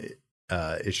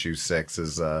issue 6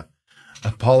 is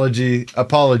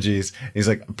apologies. He's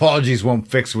like, apologies won't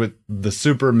fix what the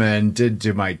Superman did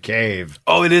to my cave.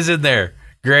 Oh, it is in there.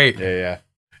 Great. Yeah.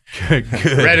 Good.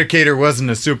 Eradicator wasn't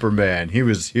a Superman. He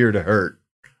was here to hurt.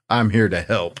 I'm here to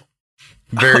help.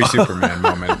 Very Superman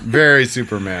moment. Very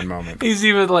Superman moment. He's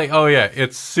even like, oh yeah,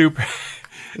 it's super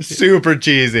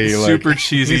cheesy. Super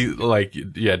cheesy, like,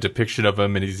 yeah, depiction of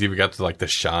him, and he's even got the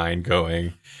shine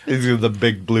going. He's got the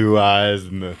big blue eyes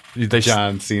and the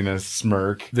John Cena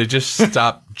smirk. They just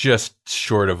stop just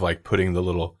short of like putting the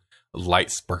little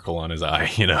light sparkle on his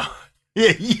eye,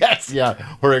 Yeah, yes,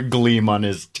 yeah, or a gleam on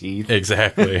his teeth.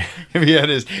 Exactly.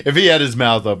 if he had his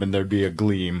mouth open, there'd be a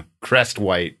gleam, crest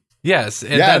white. Yes.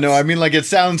 Yeah, no, I mean, like, it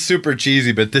sounds super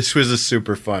cheesy, but this was a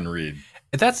super fun read.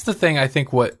 That's the thing. I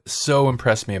think what so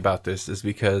impressed me about this is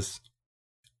because,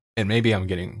 and maybe I'm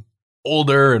getting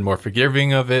older and more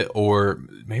forgiving of it, or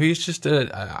maybe it's just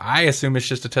I assume it's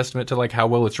just a testament to like how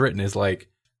well it's written, is like,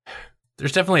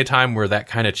 there's definitely a time where that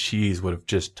kind of cheese would have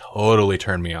just totally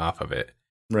turned me off of it.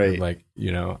 Right. Like,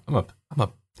 I'm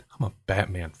a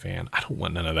Batman fan. I don't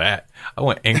want none of that. I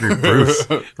want angry Bruce,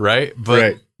 right?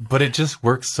 But it just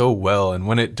works so well. And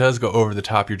when it does go over the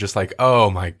top, you're just like, oh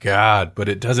my God. But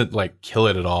it doesn't like kill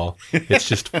it at all. It's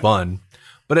just fun.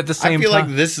 But at the same time, I feel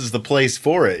like this is the place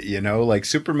for it, like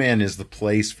Superman is the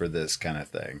place for this kind of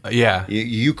thing. Yeah.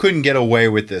 You couldn't get away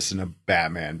with this in a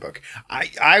Batman book.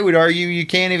 I would argue you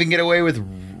can't even get away with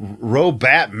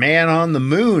Batman on the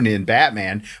moon in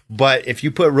Batman. But if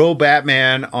you put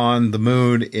Batman on the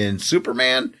moon in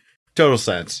Superman, total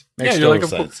sense. Makes total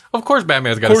sense. Of course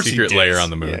Batman's got a secret lair on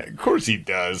the moon. Yeah, of course he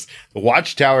does. The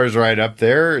Watchtower's right up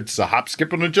there. It's a hop,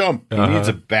 skip, and a jump. He needs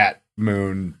a Bat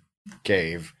moon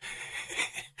cave.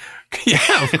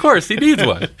 Yeah, of course he needs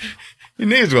one. He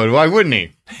needs one. Why wouldn't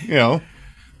he? Like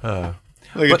a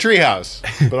treehouse,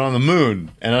 but on the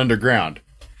moon and underground.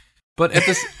 But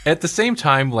at the same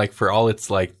time, like, for all its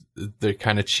like the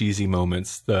kind of cheesy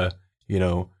moments, the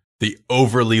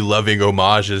overly loving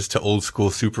homages to old school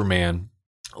Superman,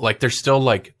 like, there's still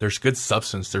like, there's good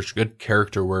substance, there's good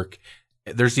character work.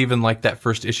 There's even like that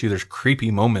first issue, there's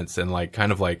creepy moments, and like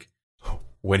kind of like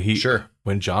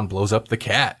when John blows up the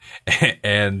cat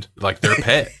and like their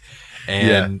pet,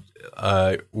 and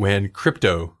when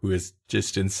Crypto, who is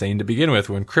just insane to begin with,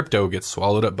 when Crypto gets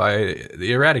swallowed up by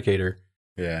the Eradicator,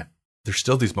 there's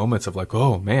still these moments of like,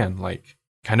 oh man, like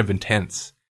kind of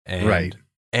intense, and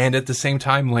and at the same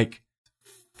time, like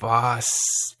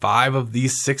 5 of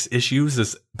these 6 issues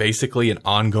is basically an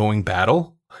ongoing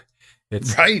battle,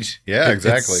 It's right. Yeah,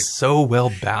 exactly. It's so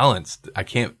well balanced.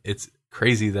 It's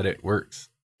crazy that it works.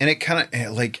 And it kind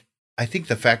of like, I think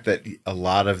the fact that a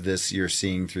lot of this you're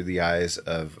seeing through the eyes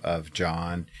of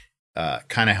John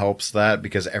kind of helps that,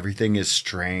 because everything is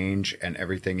strange and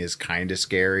everything is kind of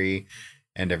scary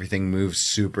and everything moves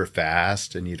super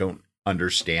fast and you don't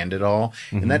understand it all.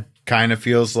 Mm-hmm. And that kind of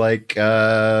feels like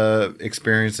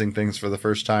experiencing things for the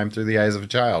first time through the eyes of a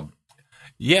child.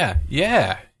 Yeah.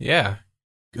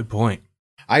 Good point.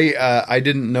 I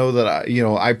didn't know that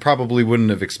I probably wouldn't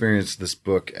have experienced this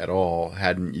book at all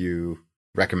hadn't you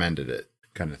recommended it,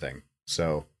 kind of thing.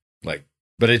 So like,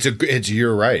 but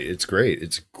you're right. It's great.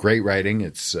 It's great writing.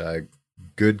 It's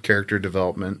good character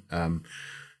development.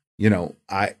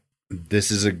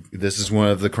 This is one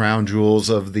of the crown jewels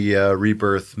of the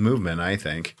Rebirth movement, I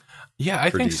think. Yeah, I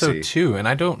think DC. So too. And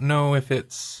I don't know if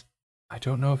it's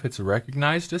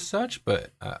recognized as such,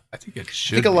 but I think it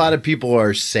should. I think a lot of people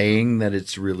are saying that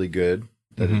it's really good,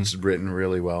 that it's written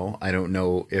really well. I don't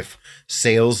know if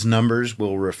sales numbers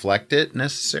will reflect it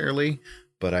necessarily,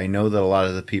 but I know that a lot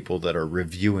of the people that are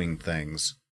reviewing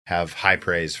things have high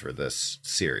praise for this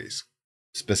series,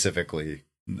 specifically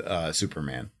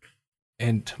Superman.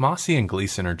 And Tomasi and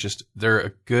Gleason they're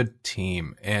a good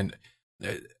team. And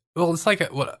it's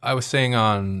like what I was saying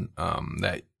on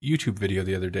that YouTube video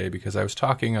the other day, because I was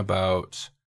talking about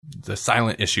the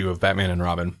silent issue of Batman and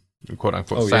Robin, quote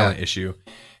unquote silent issue.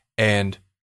 And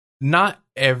not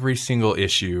every single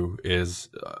issue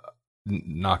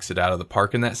knocks it out of the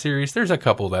park in that series. There's a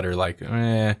couple that are like,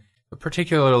 but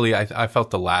particularly I felt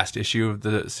the last issue of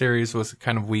the series was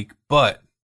kind of weak, but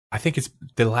I think it's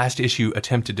the last issue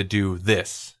attempted to do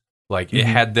this. Like it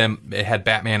had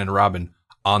Batman and Robin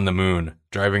on the moon,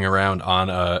 driving around on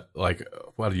a, like,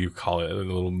 what do you call it? A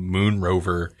little moon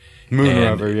rover.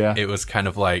 Rover, yeah. It was kind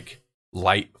of like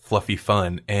light, fluffy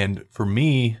fun. And for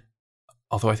me,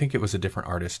 although I think it was a different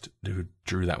artist who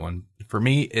drew that one, for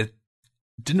me, it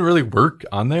didn't really work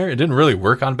on there. It didn't really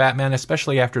work on Batman,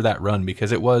 especially after that run,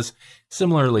 because it was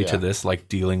similarly to this, like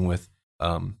dealing with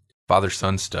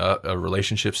father-son stuff,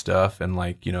 relationship stuff, and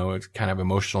like, it's kind of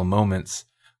emotional moments,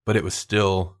 but it's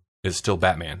still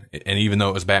Batman. And even though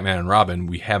it was Batman and Robin,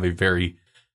 we have a very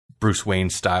Bruce Wayne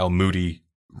style moody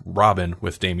Robin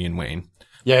with Damian Wayne.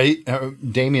 Yeah,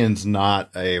 Damian's not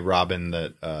a Robin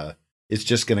that is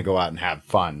just going to go out and have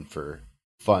fun for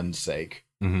fun's sake.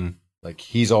 Mm-hmm. Like,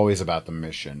 he's always about the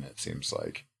mission, it seems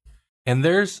like. And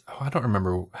I don't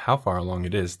remember how far along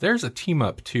it is. There's a team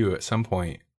up too at some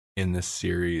point in this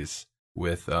series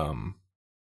with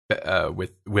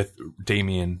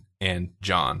Damian and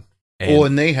John.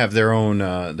 And they have their own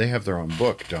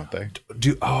book, don't they?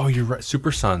 You're right.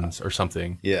 Super Sons or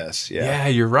something. Yes, yeah. Yeah,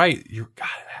 you're right. God,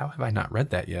 how have I not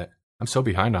read that yet? I'm so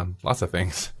behind on lots of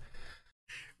things.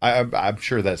 I'm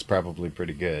sure that's probably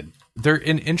pretty good. They're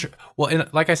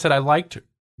like I said, I liked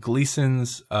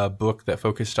Gleason's book that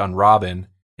focused on Robin,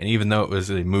 and even though it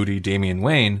was a moody Damian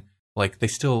Wayne, like he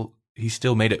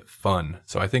still made it fun.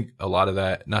 So I think a lot of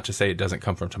that, not to say it doesn't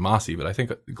come from Tomasi, but I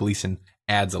think Gleason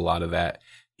adds a lot of that.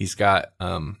 He's got,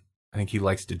 I think he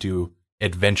likes to do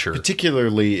adventure,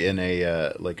 particularly in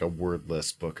a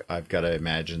wordless book. I've got to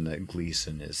imagine that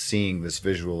Gleason is seeing this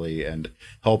visually and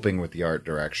helping with the art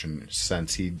direction,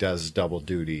 since he does double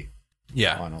duty.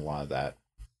 Yeah, on a lot of that.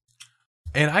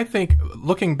 And I think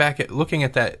looking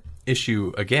at that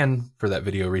issue again for that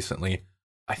video recently,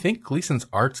 I think Gleason's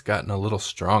art's gotten a little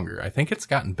stronger. I think it's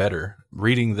gotten better.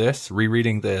 Rereading this,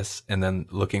 and then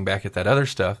looking back at that other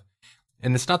stuff.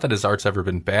 And it's not that his art's ever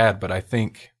been bad, but I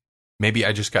think maybe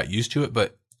I just got used to it.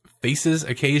 But faces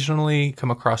occasionally come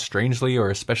across strangely,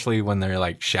 or especially when they're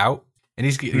like shout. And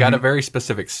he's got a very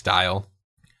specific style.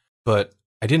 But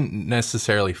I didn't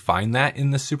necessarily find that in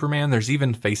the Superman. There's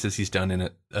even faces he's done in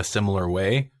a similar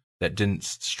way that didn't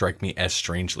strike me as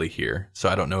strangely here. So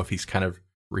I don't know if he's kind of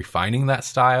refining that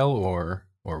style or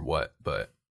what.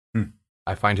 But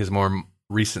I find his more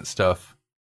recent stuff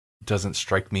doesn't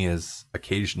strike me as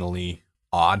occasionally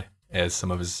odd as some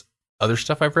of his other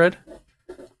stuff I've read,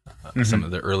 some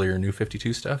of the earlier New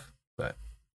 52 stuff, but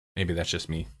maybe that's just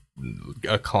me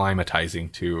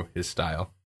acclimatizing to his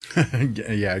style.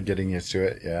 Yeah, getting used to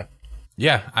it.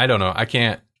 Yeah, I don't know. I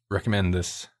can't recommend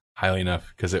this highly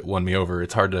enough because it won me over.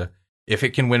 It's hard to, if it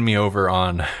can win me over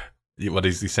on what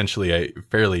is essentially a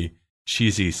fairly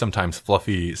cheesy, sometimes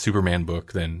fluffy Superman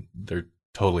book, then they're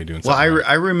totally doing something. Well,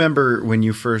 I remember when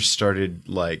you first started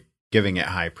like giving it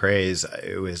high praise,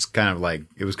 it was kind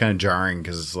of jarring,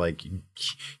 because it's like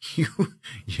you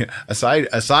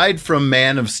aside from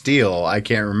Man of Steel, I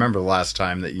can't remember the last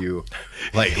time that you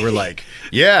were like,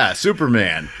 yeah,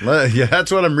 Superman. Yeah,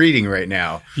 that's what I'm reading right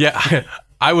now. Yeah.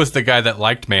 I was the guy that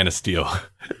liked Man of Steel.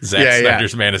 Zack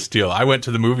Snyder's Man of Steel. I went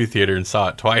to the movie theater and saw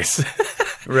it twice.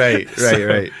 Right.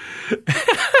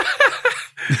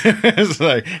 It's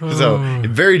like, so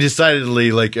very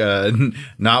decidedly like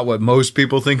not what most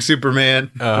people think Superman,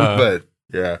 but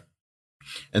yeah.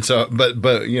 And so,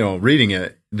 but you know, reading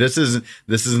it, this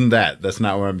isn't that. That's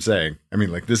not what I'm saying. I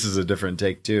mean, like, this is a different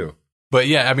take too. But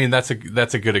yeah, I mean, that's a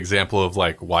good example of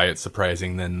like why it's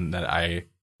surprising then that I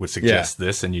would suggest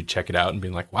this and you check it out and be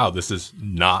like, wow, this is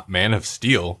not Man of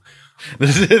Steel.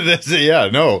 This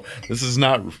is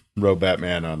not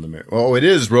Ro-Batman on the moon. Well, it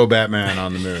is Ro-Batman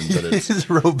on the moon, but it is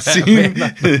Ro-Batman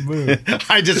on the moon.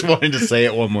 I just wanted to say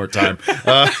it one more time.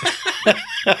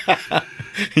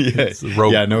 It's a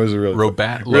real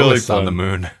Ro-Bat Lois on the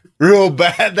moon.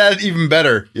 Ro-Bat, that's even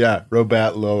better. Yeah,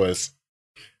 Ro-Bat Lois.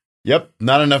 Yep,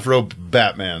 not enough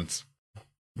Ro-Batmans.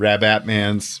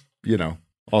 Rabatmans, you know,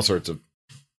 all sorts of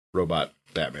robot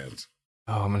Batmans.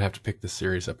 Oh, I'm going to have to pick this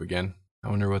series up again. I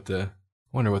wonder what the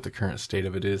current state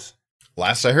of it is.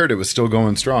 Last I heard, it was still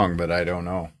going strong, but I don't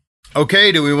know.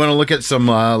 Okay, do we want to look at some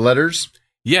letters?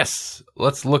 Yes,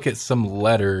 let's look at some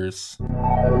letters.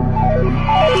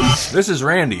 This is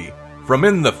Randy from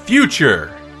in the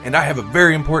future, and I have a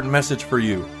very important message for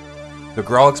you. The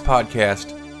Grawlix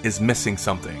Podcast is missing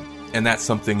something, and that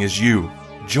something is you.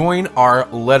 Join our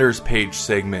letters page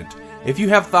segment. If you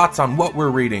have thoughts on what we're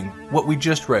reading, what we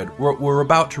just read, what we're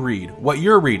about to read, what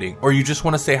you're reading, or you just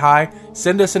want to say hi,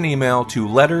 send us an email to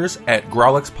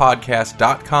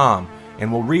letters@grawlixpodcast.com,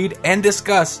 and we'll read and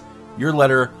discuss your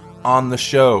letter on the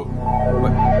show.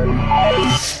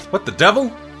 What the devil?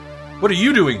 What are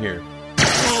you doing here?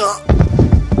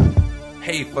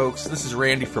 Hey folks, this is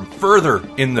Randy from further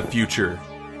in the future.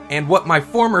 And what my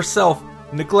former self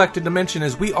neglected to mention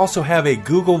is we also have a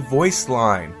Google Voice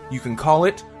line. You can call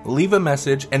it, leave a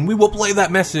message, and we will play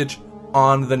that message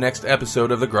on the next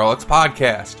episode of the Grawlix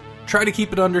Podcast. Try to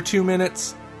keep it under 2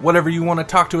 minutes. Whatever you want to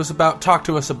talk to us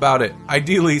about it.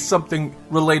 Ideally, something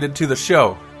related to the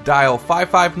show. Dial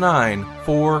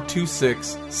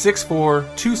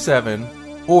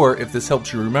 559-426-6427, or if this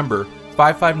helps you remember,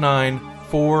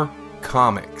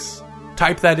 559-4-COMICS.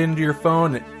 Type that into your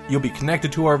phone, you'll be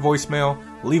connected to our voicemail,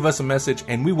 leave us a message,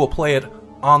 and we will play it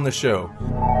on the show.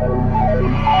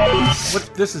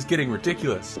 This is getting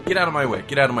ridiculous. Get out of my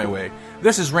way.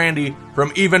 This is Randy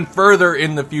from even further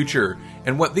in the future.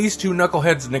 And what these two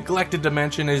knuckleheads neglected to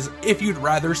mention is if you'd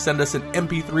rather send us an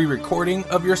MP3 recording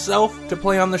of yourself to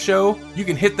play on the show, you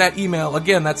can hit that email.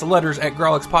 Again, that's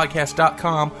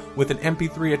letters@grawlixpodcast.com with an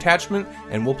MP3 attachment,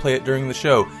 and we'll play it during the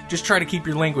show. Just try to keep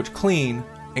your language clean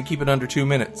and keep it under 2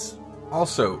 minutes.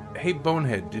 Also, hey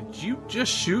Bonehead, did you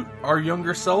just shoot our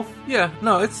younger self?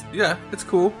 It's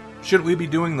cool. Shouldn't we be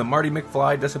doing the Marty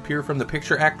McFly disappear from the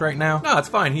picture act right now? No, it's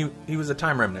fine. He was a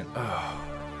time remnant.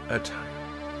 That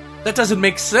doesn't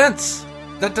make sense.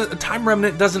 A time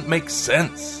remnant doesn't make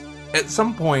sense. At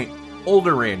some point,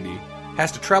 older Randy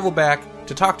has to travel back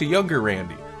to talk to younger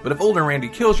Randy. But if older Randy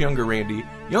kills younger Randy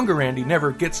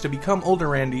never gets to become older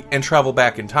Randy and travel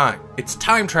back in time. It's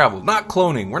time travel, not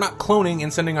cloning. We're not cloning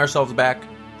and sending ourselves back.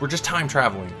 We're just time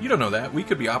traveling. You don't know that. We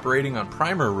could be operating on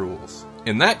primer rules.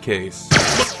 In that case,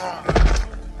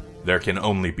 there can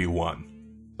only be one.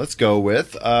 Let's go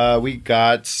with, we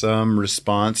got some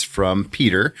response from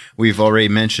Peter. We've already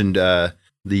mentioned the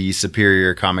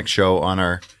Superior Comic Show on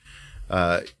our,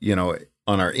 on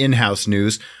our in-house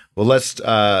news. Well, let's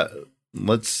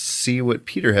see what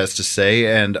Peter has to say.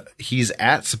 And he's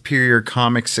at Superior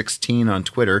Comic 16 on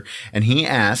Twitter, and he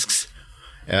asks,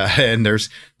 and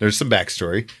there's some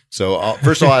backstory. So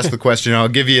first I'll ask the question. I'll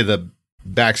give you the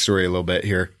backstory a little bit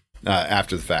here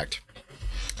after the fact.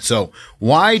 So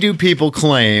why do people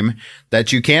claim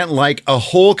that you can't like a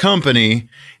whole company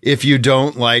if you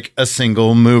don't like a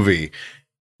single movie?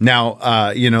 Now,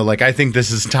 I think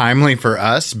this is timely for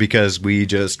us because we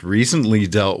just recently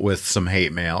dealt with some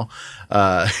hate mail.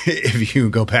 If you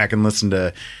go back and listen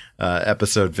to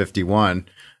episode 51,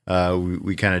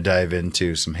 we kind of dive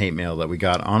into some hate mail that we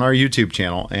got on our YouTube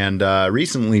channel. And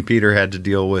recently, Peter had to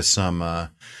deal with some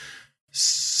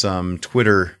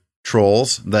Twitter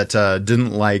trolls that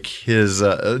didn't like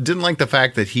the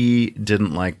fact that he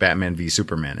didn't like Batman v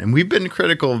Superman. And we've been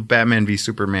critical of Batman v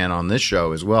Superman on this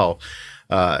show as well.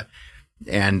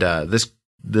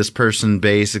 This person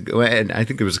basically, and I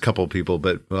think there was a couple of people,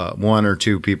 but one or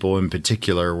two people in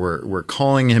particular were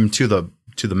calling him to the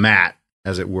mat,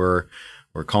 as it were,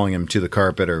 or calling him to the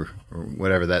carpet, or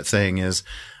whatever that saying is,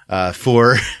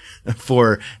 for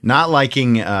not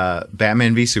liking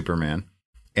Batman v Superman,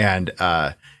 and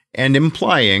and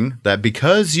implying that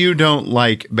because you don't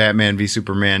like Batman v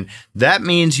Superman, that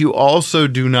means you also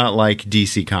do not like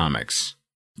DC Comics.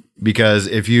 Because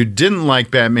if you didn't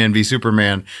like Batman v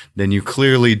Superman, then you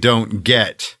clearly don't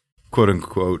get, quote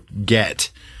unquote, DC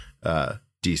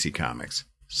Comics.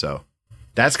 So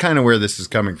that's kind of where this is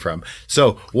coming from.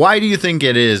 So why do you think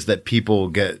it is that people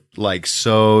get like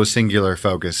so singular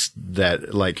focused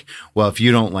that like, well, if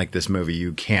you don't like this movie,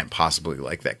 you can't possibly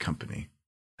like that company?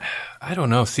 I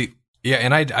don't know. See, yeah,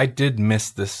 and I did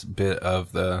miss this bit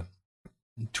of the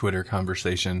Twitter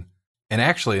conversation. And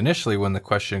actually, initially, when the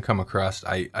question come across,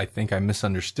 I think I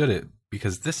misunderstood it,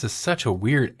 because this is such a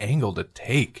weird angle to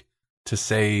take, to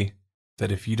say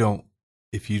that if you don't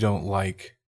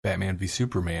like Batman v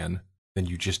Superman, then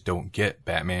you just don't get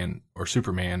Batman or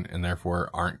Superman, and therefore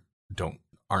aren't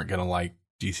gonna like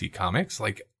DC Comics.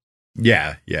 Like,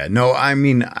 yeah. No, I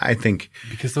mean, I think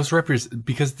because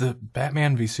because the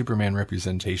Batman v Superman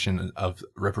representations of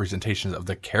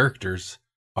the characters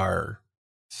are,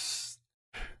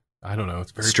 I don't know,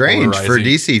 it's very strange polarizing for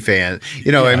DC fans.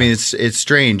 You know, Yeah. I mean, it's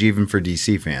strange even for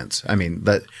DC fans. I mean,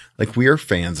 that like we are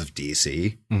fans of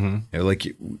DC. Mm-hmm. You know, like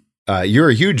you're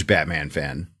a huge Batman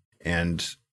fan, and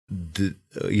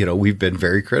we've been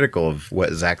very critical of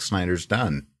what Zack Snyder's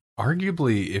done.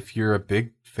 Arguably, if you're a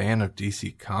big fan of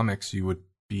DC Comics, you would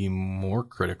be more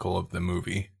critical of the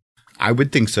movie. I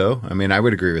would think so. I mean, I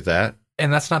would agree with that.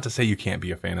 And that's not to say you can't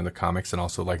be a fan of the comics and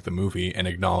also like the movie and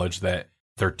acknowledge that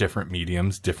they're different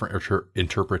mediums, different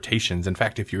interpretations. In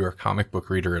fact, if you're a comic book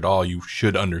reader at all, you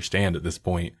should understand at this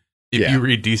point. If you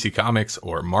read DC Comics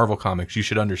or Marvel Comics, you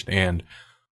should understand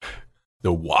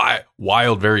the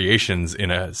wild variations in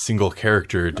a single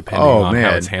character depending on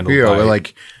how it's handled by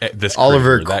like this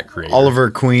Oliver, creator or that creator.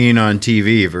 Oliver Queen on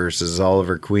TV versus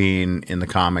Oliver Queen in the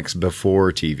comics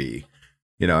before TV.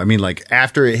 You know, I mean, like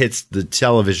after it hits the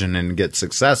television and gets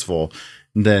successful,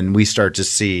 then we start to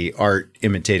see art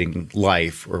imitating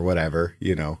life or whatever,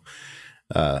 you know.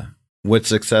 What's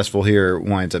successful here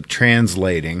winds up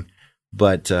translating.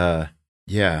 But,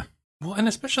 yeah. Well, and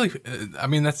especially, I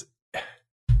mean, that's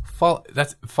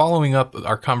following up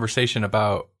our conversation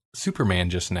about Superman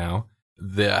just now.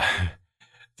 The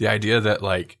idea that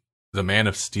like the Man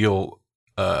of Steel,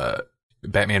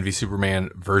 Batman v Superman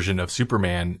version of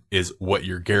Superman is what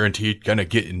you're guaranteed gonna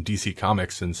get in DC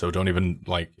Comics, and so don't even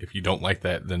like, if you don't like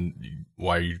that, then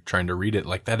why are you trying to read it?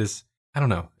 Like that is, I don't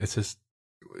know. It's just,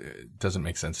 it doesn't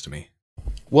make sense to me.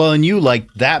 Well, and you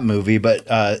liked that movie, but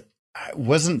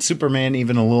wasn't Superman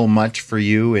even a little much for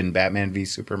you in Batman v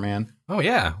Superman? Oh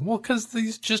yeah, well, because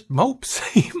he's just mopes.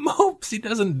 He mopes. He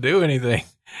doesn't do anything.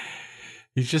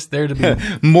 He's just there to be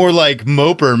more like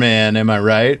Moper Man. Am I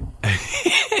right?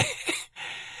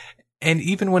 And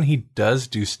even when he does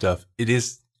do stuff, it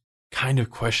is kind of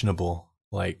questionable.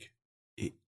 Like,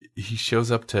 he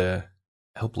shows up to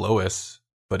help Lois,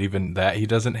 but even that he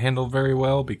doesn't handle very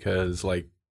well because, like,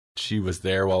 she was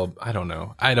there while, I don't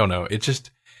know. It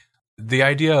just, the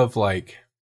idea of, like,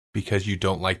 because you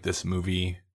don't like this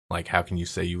movie, like, how can you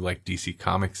say you like DC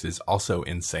Comics is also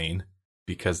insane.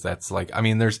 Because that's like, I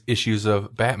mean, there's issues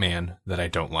of Batman that I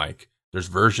don't like. There's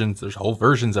whole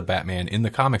versions of Batman in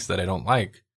the comics that I don't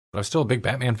like. But I'm still a big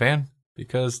Batman fan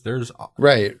because there's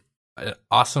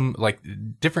awesome, like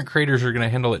different creators are going to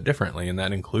handle it differently. And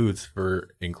that includes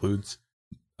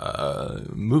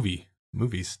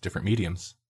movies, different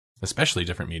mediums, especially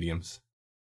different mediums.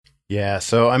 Yeah.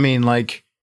 So, I mean, like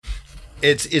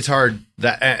it's hard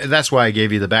that's why I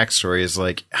gave you the backstory is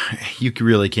like, you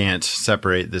really can't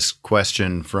separate this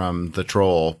question from the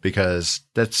troll because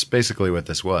that's basically what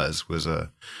this was a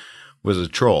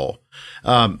troll.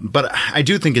 But I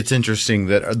do think it's interesting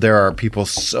that there are people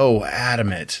so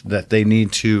adamant that they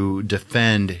need to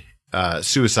defend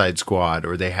Suicide Squad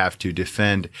or they have to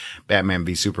defend Batman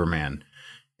v Superman.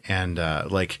 And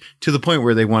like to the point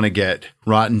where they want to get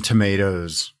Rotten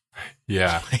Tomatoes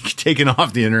like taken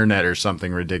off the internet or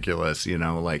something ridiculous, you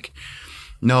know, like,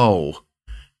 no,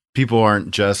 people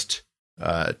aren't just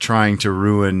trying to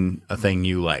ruin a thing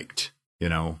you liked, you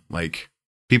know, like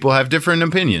people have different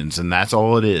opinions and that's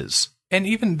all it is. And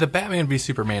even the Batman v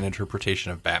Superman interpretation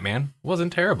of Batman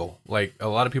wasn't terrible. Like a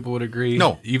lot of people would agree.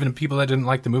 No, even people that didn't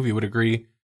like the movie would agree.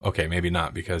 Okay, maybe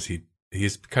not because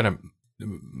he's kind of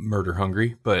murder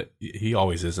hungry, but he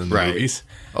always is in the movies.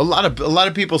 A lot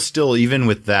of people still, even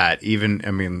with that,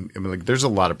 I mean, like there's a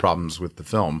lot of problems with the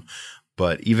film,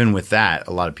 but even with that,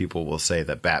 a lot of people will say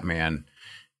that Batman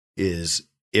is,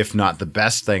 if not the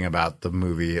best thing about the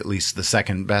movie, at least the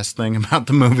second best thing about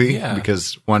the movie,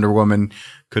 because Wonder Woman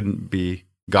couldn't be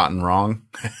gotten wrong,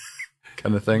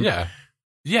 kind of thing. Yeah.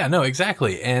 Yeah, no,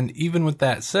 exactly. And even with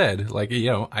that said, like,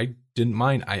 I didn't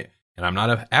mind. And I'm not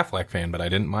a Affleck fan, but I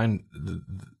didn't mind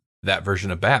that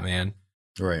version of Batman.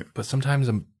 Right. But sometimes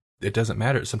it doesn't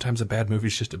matter. Sometimes a bad movie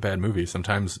is just a bad movie.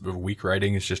 Sometimes weak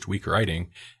writing is just weak writing.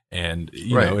 And,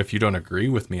 you know, if you don't agree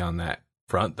with me on that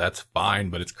front, that's fine.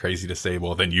 But it's crazy to say,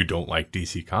 well, then you don't like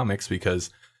DC Comics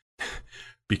because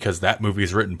that movie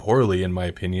is written poorly, in my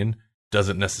opinion,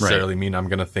 doesn't necessarily mean I'm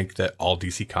going to think that all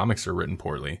DC Comics are written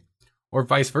poorly. Or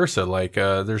vice versa. Like,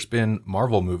 there's been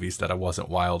Marvel movies that I wasn't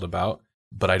wild about,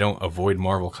 but I don't avoid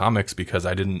Marvel Comics because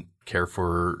I didn't care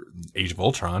for Age of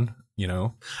Ultron, you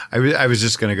know? I was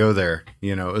just going to go there.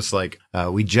 You know, it's like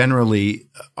we generally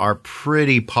are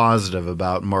pretty positive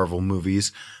about Marvel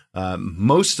movies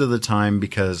most of the time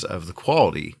because of the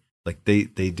quality. Like they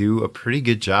do a pretty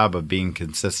good job of being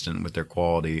consistent with their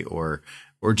quality or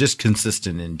just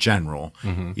consistent in general,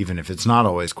 even if it's not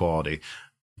always quality.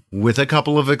 With a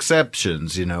couple of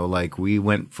exceptions, you know, like we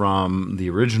went from the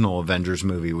original Avengers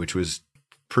movie, which was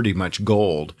pretty much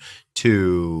gold,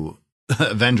 to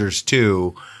Avengers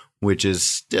 2, which is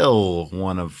still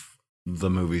one of the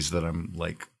movies that I'm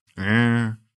like,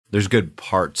 there's good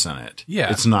parts in it. Yeah.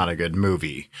 It's not a good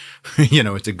movie. You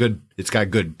know, it's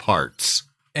got good parts.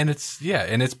 And it's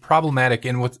problematic.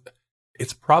 And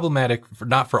it's problematic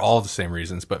not for all the same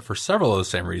reasons, but for several of the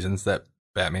same reasons that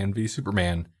Batman v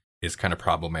Superman is kind of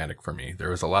problematic for me.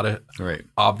 There was a lot of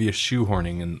obvious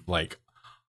shoehorning, and like,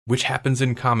 which happens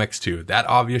in comics too. That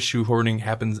obvious shoehorning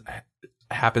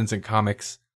happens in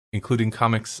comics, including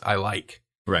comics I like.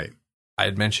 Right. I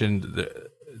had mentioned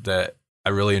that I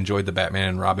really enjoyed the Batman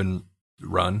and Robin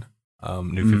run,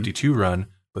 New 52 run,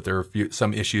 but there were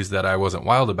some issues that I wasn't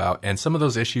wild about, and some of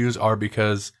those issues are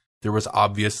because there was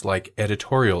obvious like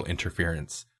editorial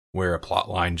interference where a plot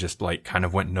line just like kind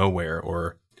of went nowhere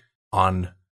or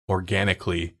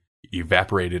organically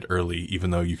evaporated early,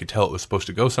 even though you could tell it was supposed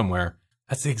to go somewhere.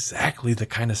 That's exactly the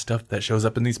kind of stuff that shows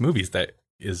up in these movies that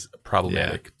is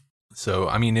problematic. Yeah. So,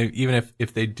 I mean, even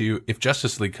if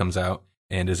Justice League comes out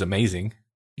and is amazing,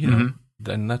 you know,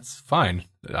 then that's fine.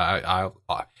 I'll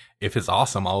if it's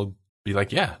awesome, I'll be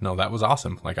like, yeah, no, that was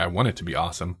awesome. Like, I want it to be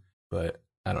awesome. But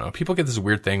I don't know. People get this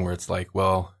weird thing where it's like,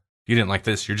 well, if you didn't like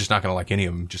this, you're just not going to like any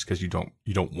of them just because you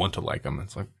don't want to like them.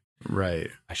 It's like, right.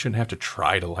 I shouldn't have to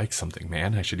try to like something,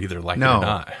 man. I should either like it or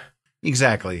not.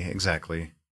 Exactly.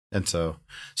 And so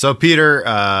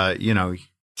Peter, you know,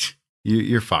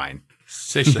 you're fine.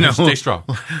 Stay strong.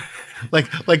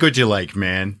 like what you like,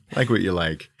 man. Like what you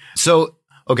like. So,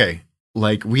 okay.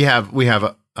 Like we have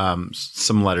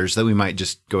some letters that we might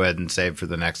just go ahead and save for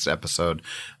the next episode.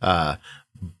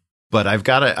 But I've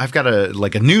got a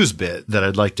like a news bit that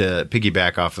I'd like to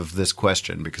piggyback off of this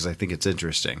question because I think it's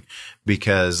interesting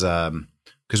because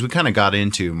we kind of got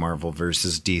into Marvel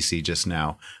versus DC just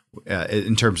now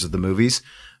in terms of the movies.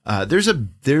 There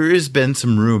has been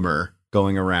some rumor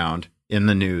going around in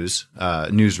the news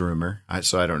rumor.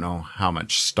 So I don't know how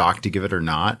much stock to give it or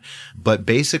not, but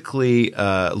basically,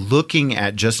 looking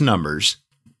at just numbers,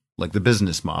 like the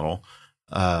business model,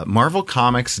 Marvel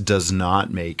Comics does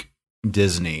not make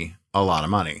Disney a lot of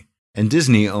money, and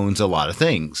Disney owns a lot of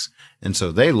things. And so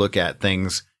they look at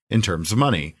things in terms of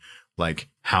money, like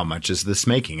how much is this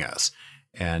making us?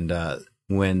 And,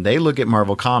 when they look at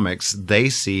Marvel Comics, they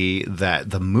see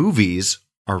that the movies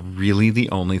are really the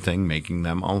only thing making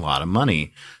them a lot of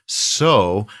money.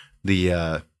 So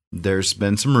there's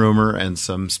been some rumor and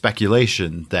some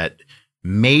speculation that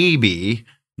maybe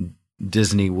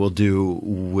Disney will do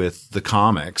with the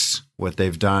comics what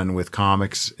they've done with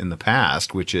comics in the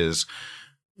past, which is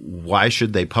why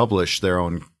should they publish their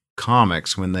own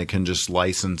comics when they can just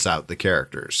license out the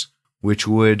characters, which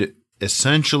would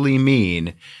essentially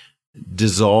mean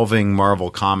dissolving Marvel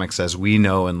Comics as we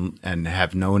know and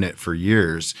have known it for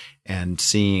years and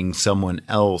seeing someone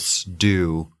else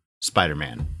do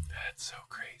Spider-Man. That's so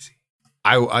crazy.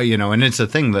 I you know, and it's a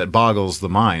thing that boggles the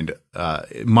mind,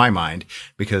 my mind,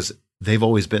 because they've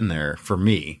always been there for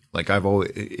me. Like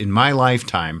in my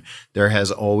lifetime, there has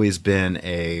always been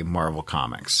a Marvel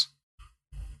Comics.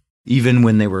 Even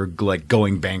when they were like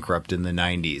going bankrupt in the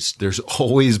 90s, there's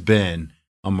always been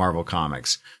a Marvel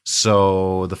Comics.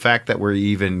 So the fact that we're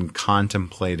even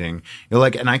contemplating, you know,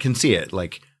 like, and I can see it,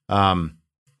 like,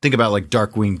 think about like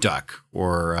Darkwing Duck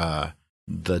or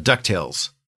the DuckTales.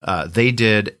 They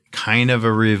did kind of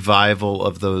a revival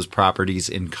of those properties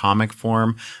in comic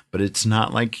form, but it's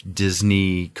not like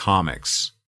Disney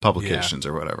Comics publications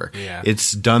or whatever. Yeah.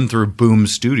 It's done through Boom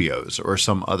Studios or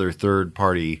some other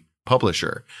third-party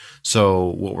publisher. So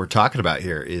what we're talking about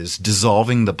here is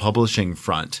dissolving the publishing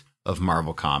front of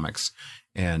Marvel Comics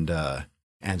and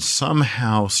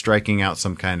somehow striking out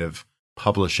some kind of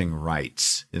publishing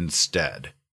rights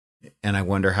instead. And I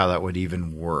wonder how that would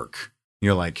even work.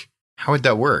 You're like, how would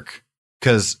that work?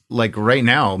 Because like right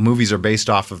now, movies are based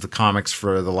off of the comics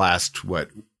for the last,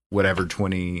 whatever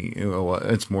 20, well,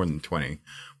 it's more than 20,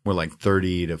 more like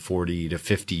 30 to 40 to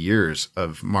 50 years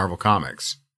of Marvel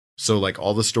Comics. So like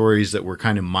all the stories that we're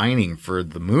kind of mining for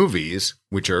the movies,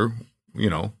 which are,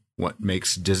 what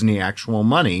makes Disney actual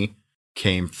money,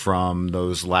 came from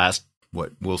those last,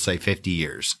 what we'll say 50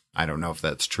 years. I don't know if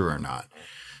that's true or not.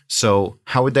 So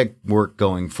how would that work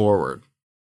going forward?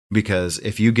 Because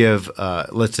if you give,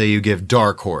 let's say you give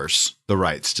Dark Horse the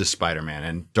rights to Spider-Man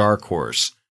and Dark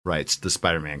Horse rights to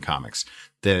Spider-Man comics,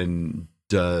 then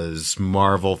does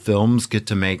Marvel Films get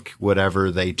to make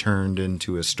whatever they turned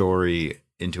into a story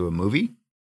into a movie?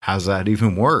 How's that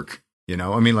even work?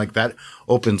 Like that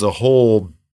opens a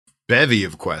whole bevy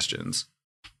of questions.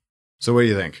 So what do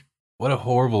you think? What a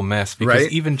horrible mess. Because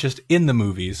right? even just in the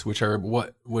movies, which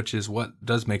is what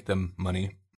does make them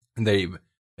money,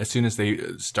 as soon as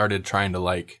they started trying to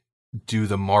like do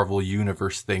the Marvel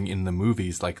Universe thing in the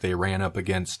movies, like they ran up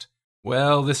against,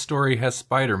 well, this story has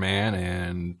Spider-Man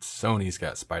and Sony's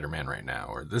got Spider-Man right now.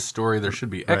 Or this story, there should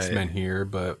be X-Men here,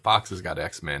 but Fox has got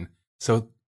X-Men. So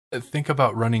think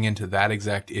about running into that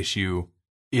exact issue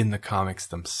in the comics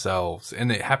themselves.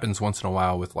 And it happens once in a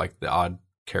while with like the odd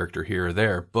character here or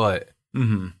there. But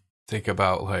think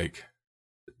about like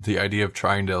the idea of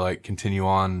trying to like continue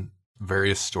on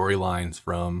various storylines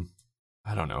from,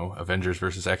 I don't know, Avengers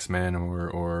versus X-Men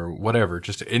or whatever,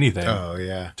 just anything. Oh,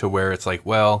 yeah. To where it's like,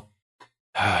 well,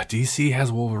 DC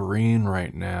has Wolverine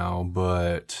right now,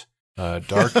 but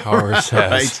Dark Horse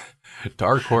has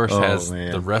Dark Horse has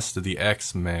the rest of the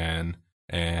X-Men,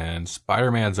 and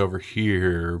Spider-Man's over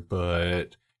here,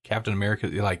 but Captain America,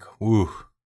 you're like, ooh.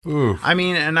 I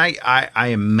mean, and I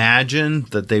imagine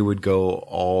that they would go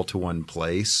all to one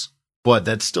place, but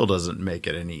that still doesn't make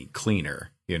it any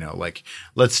cleaner. Like,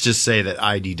 let's just say that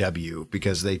IDW,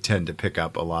 because they tend to pick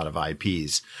up a lot of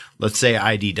IPs. Let's say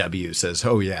IDW says,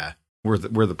 oh yeah, we're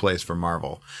the place for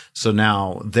Marvel. So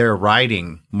now they're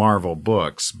writing Marvel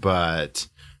books, but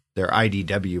they're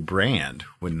IDW brand,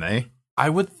 wouldn't they? I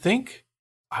would think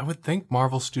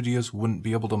Marvel Studios wouldn't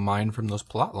be able to mine from those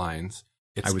plot lines.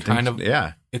 It's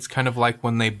kind of like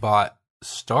when they bought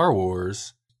Star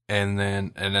Wars, and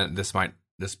then this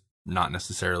not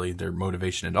necessarily their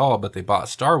motivation at all, but they bought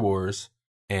Star Wars,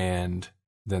 and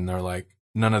then they're like,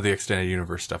 none of the extended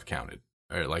universe stuff counted,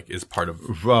 or like is part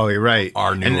of. Well, you're right.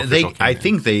 Our new and official I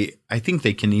think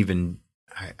they can even.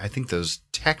 I think those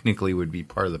technically would be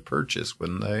part of the purchase,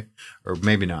 wouldn't they? Or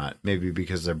maybe not. Maybe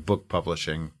because they're book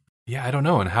publishing. Yeah, I don't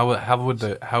know. And how would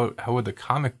the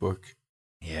comic book?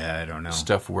 Yeah, I don't know.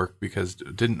 Stuff work, because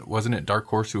wasn't it Dark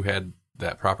Horse who had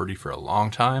that property for a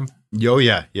long time? Oh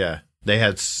yeah. They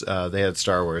had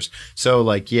Star Wars. So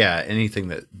like, yeah, anything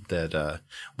that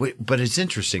but it's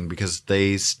interesting because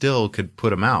they still could put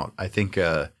them out. I think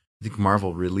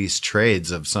Marvel released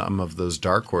trades of some of those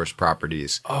Dark Horse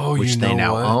properties, which they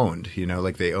now owned.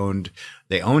 Like they owned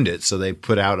it, so they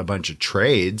put out a bunch of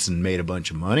trades and made a bunch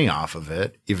of money off of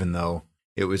it, even though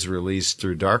it was released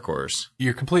through Dark Horse.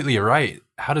 You're completely right.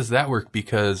 How does that work?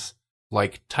 Because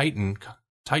like Titan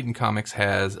Comics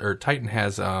has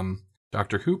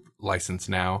Doctor Who license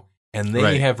now, and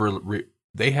they have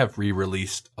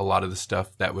re-released a lot of the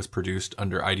stuff that was produced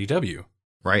under IDW.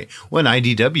 Right. When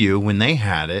IDW, when they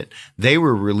had it, they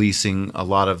were releasing a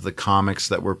lot of the comics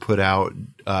that were put out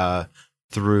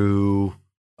through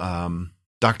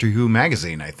Doctor Who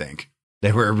magazine, I think.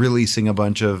 They were releasing a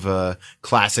bunch of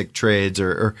classic trades,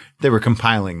 or they were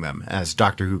compiling them as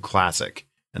Doctor Who Classic.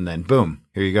 And then, boom,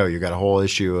 here you go. You got a whole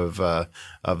issue of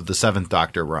the Seventh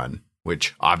Doctor run,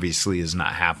 which obviously is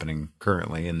not happening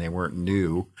currently, and they weren't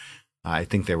new. I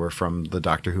think they were from the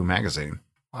Doctor Who magazine.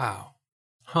 Wow.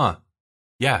 Huh.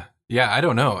 Yeah. I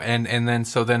don't know. And then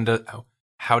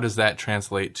how does that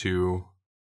translate to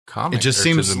comics? It just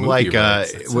seems like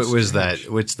what's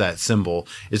that symbol?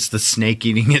 It's the snake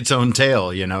eating its own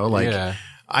tail.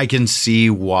 I can see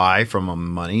why, from a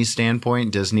money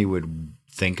standpoint, Disney would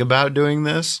think about doing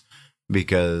this,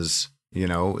 because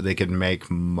they could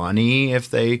make money if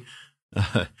they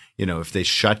if they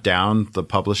shut down the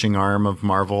publishing arm of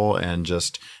Marvel and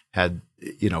just had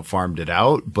farmed it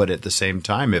out. But at the same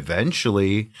time,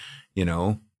 eventually,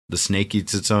 the snake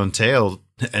eats its own tail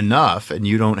enough, and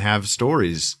you don't have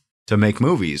stories to make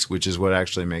movies, which is what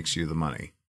actually makes you the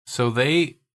money. So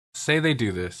they say they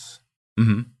do this,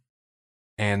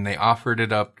 and they offered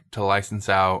it up to license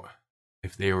out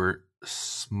if they were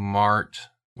smart.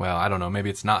 Well, I don't know. Maybe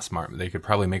it's not smart. They could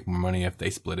probably make more money if they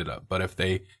split it up. But if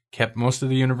they kept most of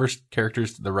the universe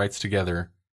characters, the rights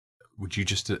together, would you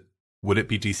just would it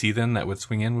be DC then that would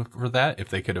swing in for that if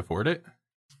they could afford it?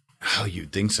 Oh,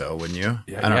 you'd think so, wouldn't you?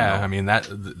 Yeah, I don't know. I mean that's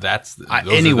those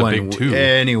anyone, are the big two.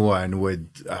 Anyone would.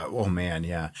 Oh man,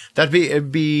 yeah,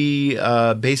 it'd be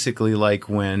basically like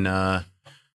when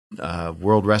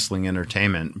World Wrestling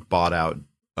Entertainment bought out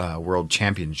World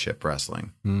Championship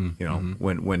Wrestling. You know,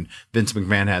 when Vince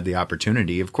McMahon had the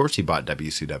opportunity, of course he bought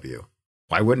WCW.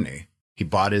 Why wouldn't he? He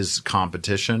bought his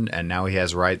competition, and now he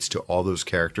has rights to all those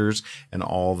characters and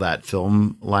all that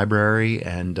film library.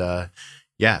 And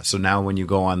yeah, so now when you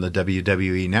go on the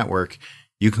WWE network,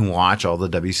 you can watch all the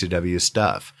WCW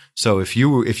stuff. So if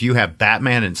you have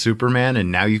Batman and Superman,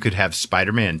 and now you could have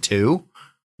Spider-Man too,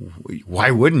 why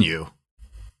wouldn't you?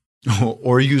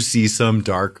 Or you see some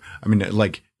dark, I mean,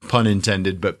 like pun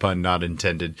intended, but pun not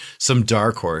intended, some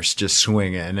dark horse just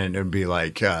swing in and it'd be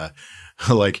like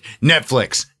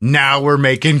Netflix, now we're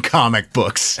making comic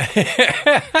books.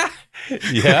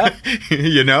 Yeah.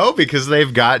 You know, because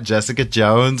they've got Jessica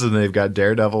Jones and they've got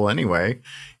Daredevil anyway.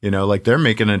 You know, like they're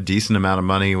making a decent amount of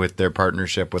money with their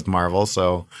partnership with Marvel.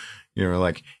 So, you know,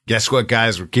 like, guess what,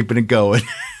 guys? We're keeping it going.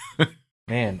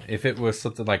 Man, if it was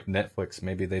something like Netflix,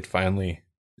 maybe they'd finally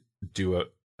do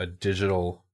a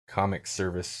digital comic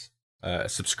service,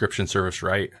 subscription service,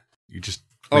 right? You just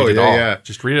read it all. Yeah.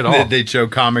 Just read it all. They'd show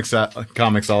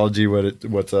Comixology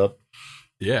what's up.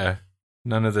 Yeah.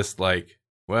 None of this like,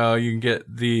 well, you can get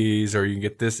these or you can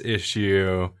get this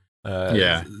issue.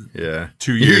 Yeah.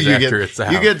 2 years after it's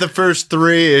out. You get the first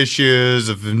 3 issues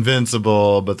of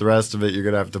Invincible, but the rest of it you're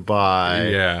gonna have to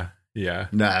buy. Yeah.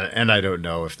 Nah, and I don't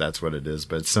know if that's what it is,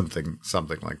 but it's something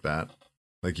like that.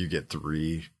 Like you get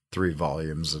three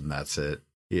volumes and that's it.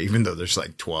 Even though there's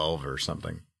like 12 or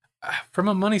something. From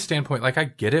a money standpoint, like I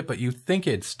get it, but you think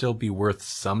it'd still be worth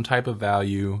some type of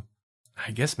value.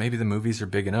 I guess maybe the movies are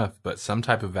big enough, but some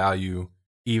type of value,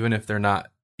 even if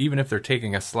they're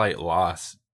taking a slight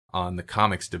loss on the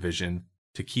comics division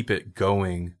to keep it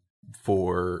going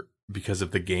because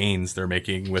of the gains they're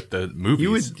making with the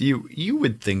movies. You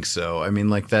would think so. I mean,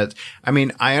 like that. I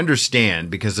mean, I understand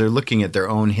because they're looking at their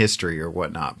own history or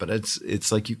whatnot, but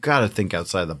it's like you got to think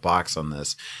outside the box on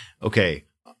this. Okay,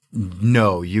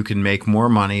 no, you can make more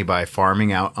money by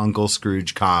farming out Uncle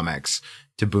Scrooge comics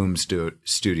to Boom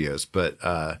Studios, but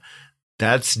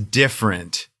that's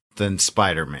different than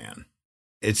Spider-Man.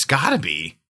 It's got to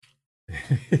be.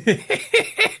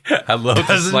 I love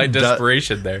the slight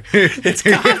desperation there. It's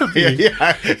gotta be.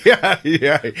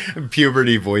 Yeah.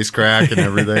 Puberty voice crack and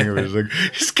everything. It was like,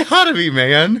 it's gotta be,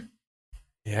 man.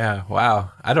 Yeah.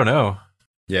 Wow. I don't know.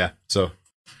 Yeah. So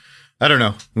I don't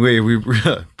know. We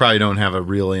probably don't have a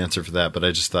real answer for that, but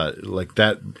I just thought like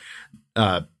that.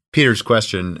 Peter's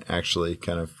question actually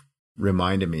kind of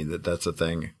reminded me that that's a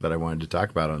thing that I wanted to talk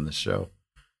about on this show.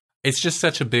 It's just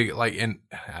such a big, like, and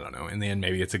I don't know, in the end,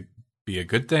 maybe be a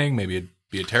good thing. Maybe it'd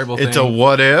be a terrible thing. It's a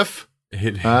what if.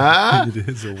 It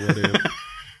is a what if.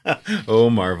 Oh,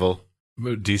 Marvel.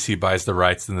 DC buys the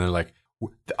rights and they're like,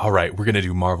 all right, we're going to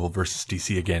do Marvel versus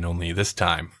DC again, only this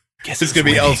time. Guess it's going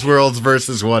to be Elseworlds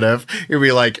versus what if. It'll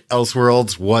be like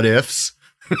Elseworlds what ifs.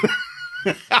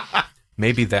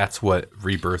 Maybe that's what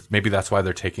Rebirth. Maybe that's why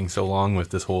they're taking so long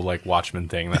with this whole like Watchmen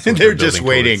thing. That's what they're just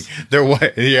waiting.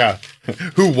 Yeah.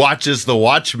 Who watches the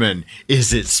Watchmen?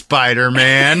 Is it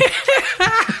Spider-Man?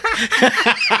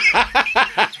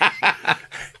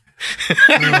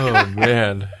 Oh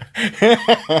man.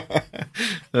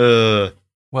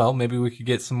 Well, maybe we could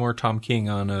get some more Tom King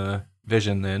on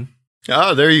Vision then.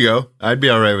 Oh, there you go. I'd be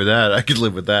all right with that. I could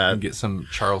live with that. Get some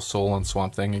Charles Soule on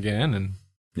Swamp Thing again, and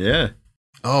yeah.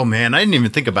 Oh man, I didn't even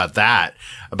think about that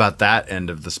end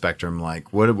of the spectrum.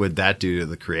 Like, what would that do to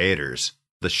the creators?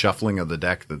 The shuffling of the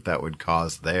deck that would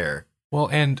cause there. Well,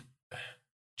 and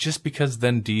just because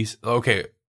then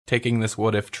taking this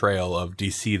what if trail of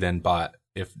DC then bought,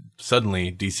 if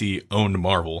suddenly DC owned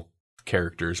Marvel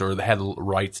characters or they had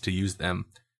rights to use them,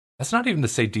 that's not even to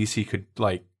say DC could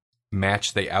like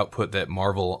match the output that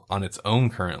Marvel on its own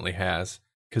currently has,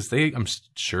 because they, I'm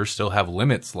sure, still have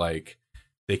limits. Like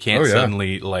they can't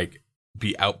suddenly like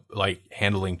be out like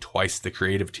handling twice the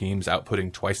creative teams,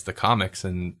 outputting twice the comics,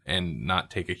 and not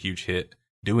take a huge hit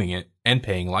doing it and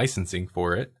paying licensing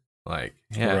for it. Like,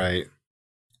 yeah, right.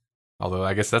 Although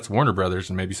I guess that's Warner Brothers,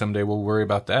 and maybe someday we'll worry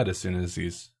about that as soon as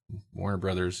these Warner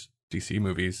Brothers DC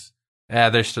movies.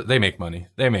 They make money.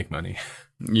 They make money.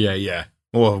 Yeah.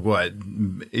 Well, what?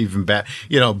 Even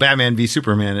Batman v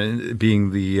Superman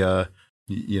being the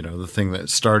the thing that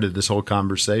started this whole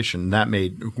conversation, that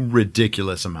made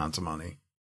ridiculous amounts of money,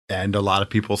 and a lot of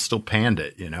people still panned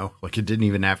it. Like it didn't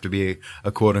even have to be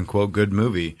a quote unquote good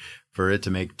movie for it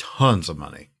to make tons of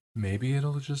money. maybe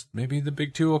the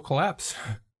big two will collapse.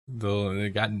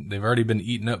 They've already been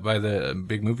eaten up by the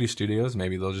big movie studios.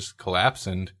 Maybe they'll just collapse,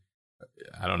 and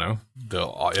I don't know.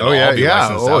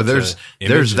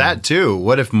 There's that too.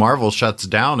 What if Marvel shuts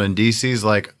down and DC's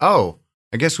like, oh,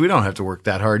 I guess we don't have to work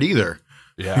that hard either.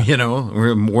 Yeah,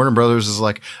 Warner Brothers is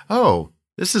like, oh,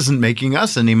 this isn't making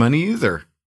us any money either.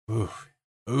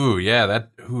 Ooh, yeah,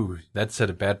 that set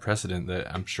a bad precedent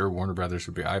that I'm sure Warner Brothers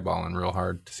would be eyeballing real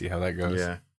hard to see how that goes.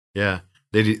 Yeah.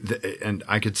 And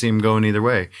I could see them going either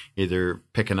way, either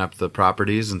picking up the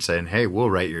properties and saying, hey,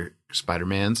 we'll write your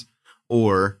Spider-Mans,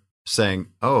 or saying,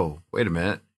 oh, wait a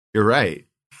minute, you're right.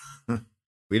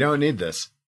 We don't need this.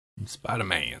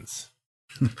 Spider-Mans.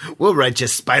 We'll write you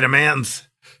Spider-Mans.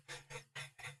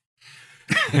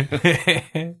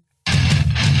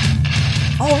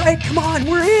 All right, come on,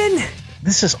 we're in.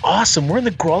 This is awesome. We're in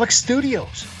the Grolic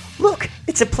Studios. Look,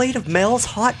 it's a plate of Mel's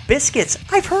Hot Biscuits.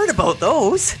 I've heard about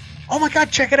those. Oh my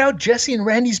God, check it out, Jesse and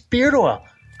Randy's beard oil.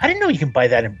 I didn't know you can buy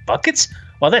that in buckets.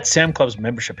 Well, that Sam Club's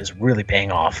membership is really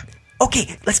paying off.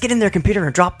 Okay, let's get in their computer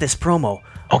and drop this promo.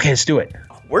 Okay, let's do it.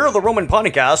 We're the Roman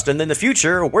Podcast, and in the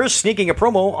future, we're sneaking a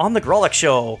promo on the Grolic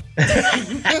Show.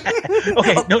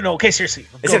 Okay, seriously.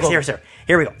 Seriously.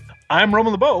 Here we go. I'm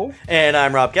Roman LeBeau. And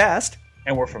I'm Rob Gast.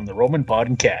 And we're from the Roman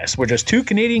Podcast. We're just two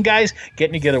Canadian guys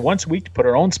getting together once a week to put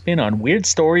our own spin on weird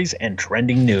stories and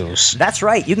trending news. That's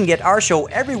right. You can get our show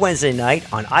every Wednesday night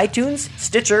on iTunes,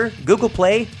 Stitcher, Google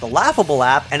Play, the Laughable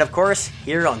app, and of course,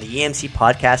 here on the EMC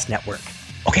Podcast Network.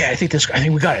 Okay, I think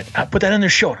we got it. Put that on their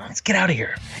show. Let's get out of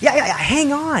here. Yeah.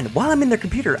 Hang on. While I'm in their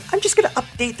computer, I'm just going to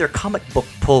update their comic book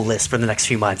pull list for the next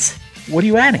few months. What are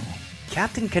you adding?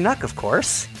 Captain Canuck, of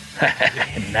course.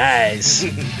 Nice.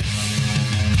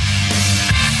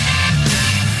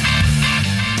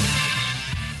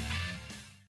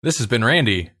 This has been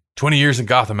Randy. 20 years in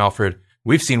Gotham, Alfred.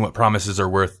 We've seen what promises are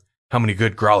worth. How many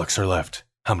good Grolics are left?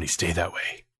 How many stay that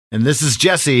way? And this is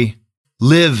Jesse.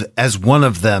 Live as one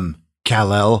of them,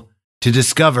 Kal-El, to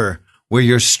discover where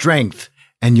your strength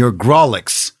and your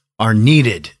Grolics are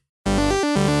needed.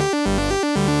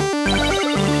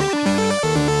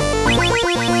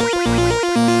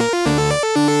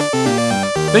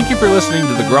 Thank you for listening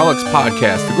to the Grolics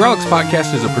Podcast. The Grolics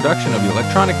Podcast is a production of the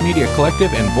Electronic Media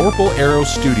Collective and Vorpal Arrow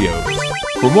Studios.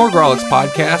 For more Grolics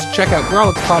Podcasts, check out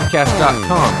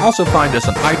Grolicspodcast.com. Also find us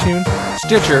on iTunes,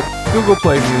 Stitcher, Google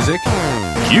Play Music,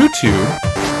 YouTube,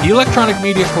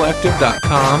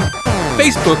 electronicmediacollective.com,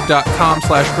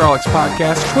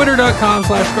 Facebook.com/Grolicspodcast,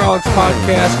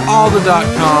 Twitter.com/Grolicspodcast, all the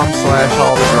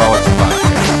 .com/all the Grolics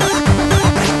Podcast.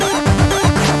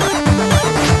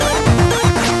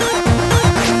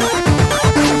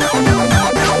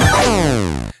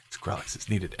 Grolics is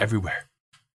needed everywhere.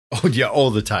 Oh, yeah, all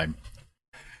the time.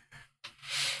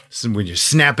 So when you're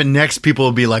snapping necks, people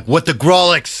will be like, what the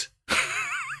Grolics?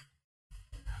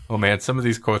 Oh, man, some of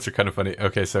these quotes are kind of funny.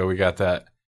 Okay, so we got the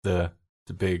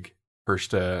big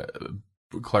first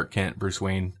Clark Kent, Bruce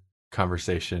Wayne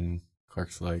conversation.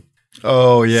 Clark's like,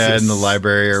 oh, yeah, in the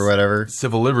library or whatever.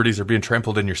 Civil liberties are being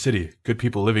trampled in your city. Good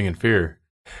people living in fear.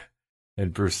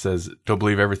 And Bruce says, don't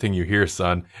believe everything you hear,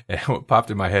 son. And what popped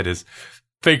in my head is,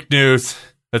 fake news.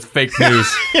 That's fake news.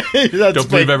 Don't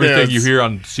believe everything you hear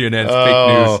on CNN. It's fake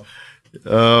news.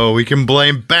 Oh, we can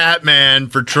blame Batman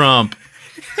for Trump.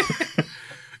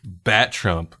 Bat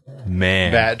Trump,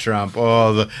 man. Bat Trump.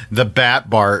 Oh, the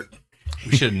Bat Bart.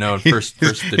 We should have known first.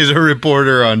 He's a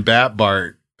reporter on Bat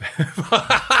Bart.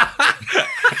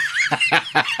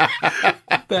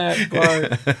 Bat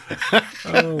Bart.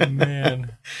 Oh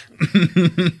man.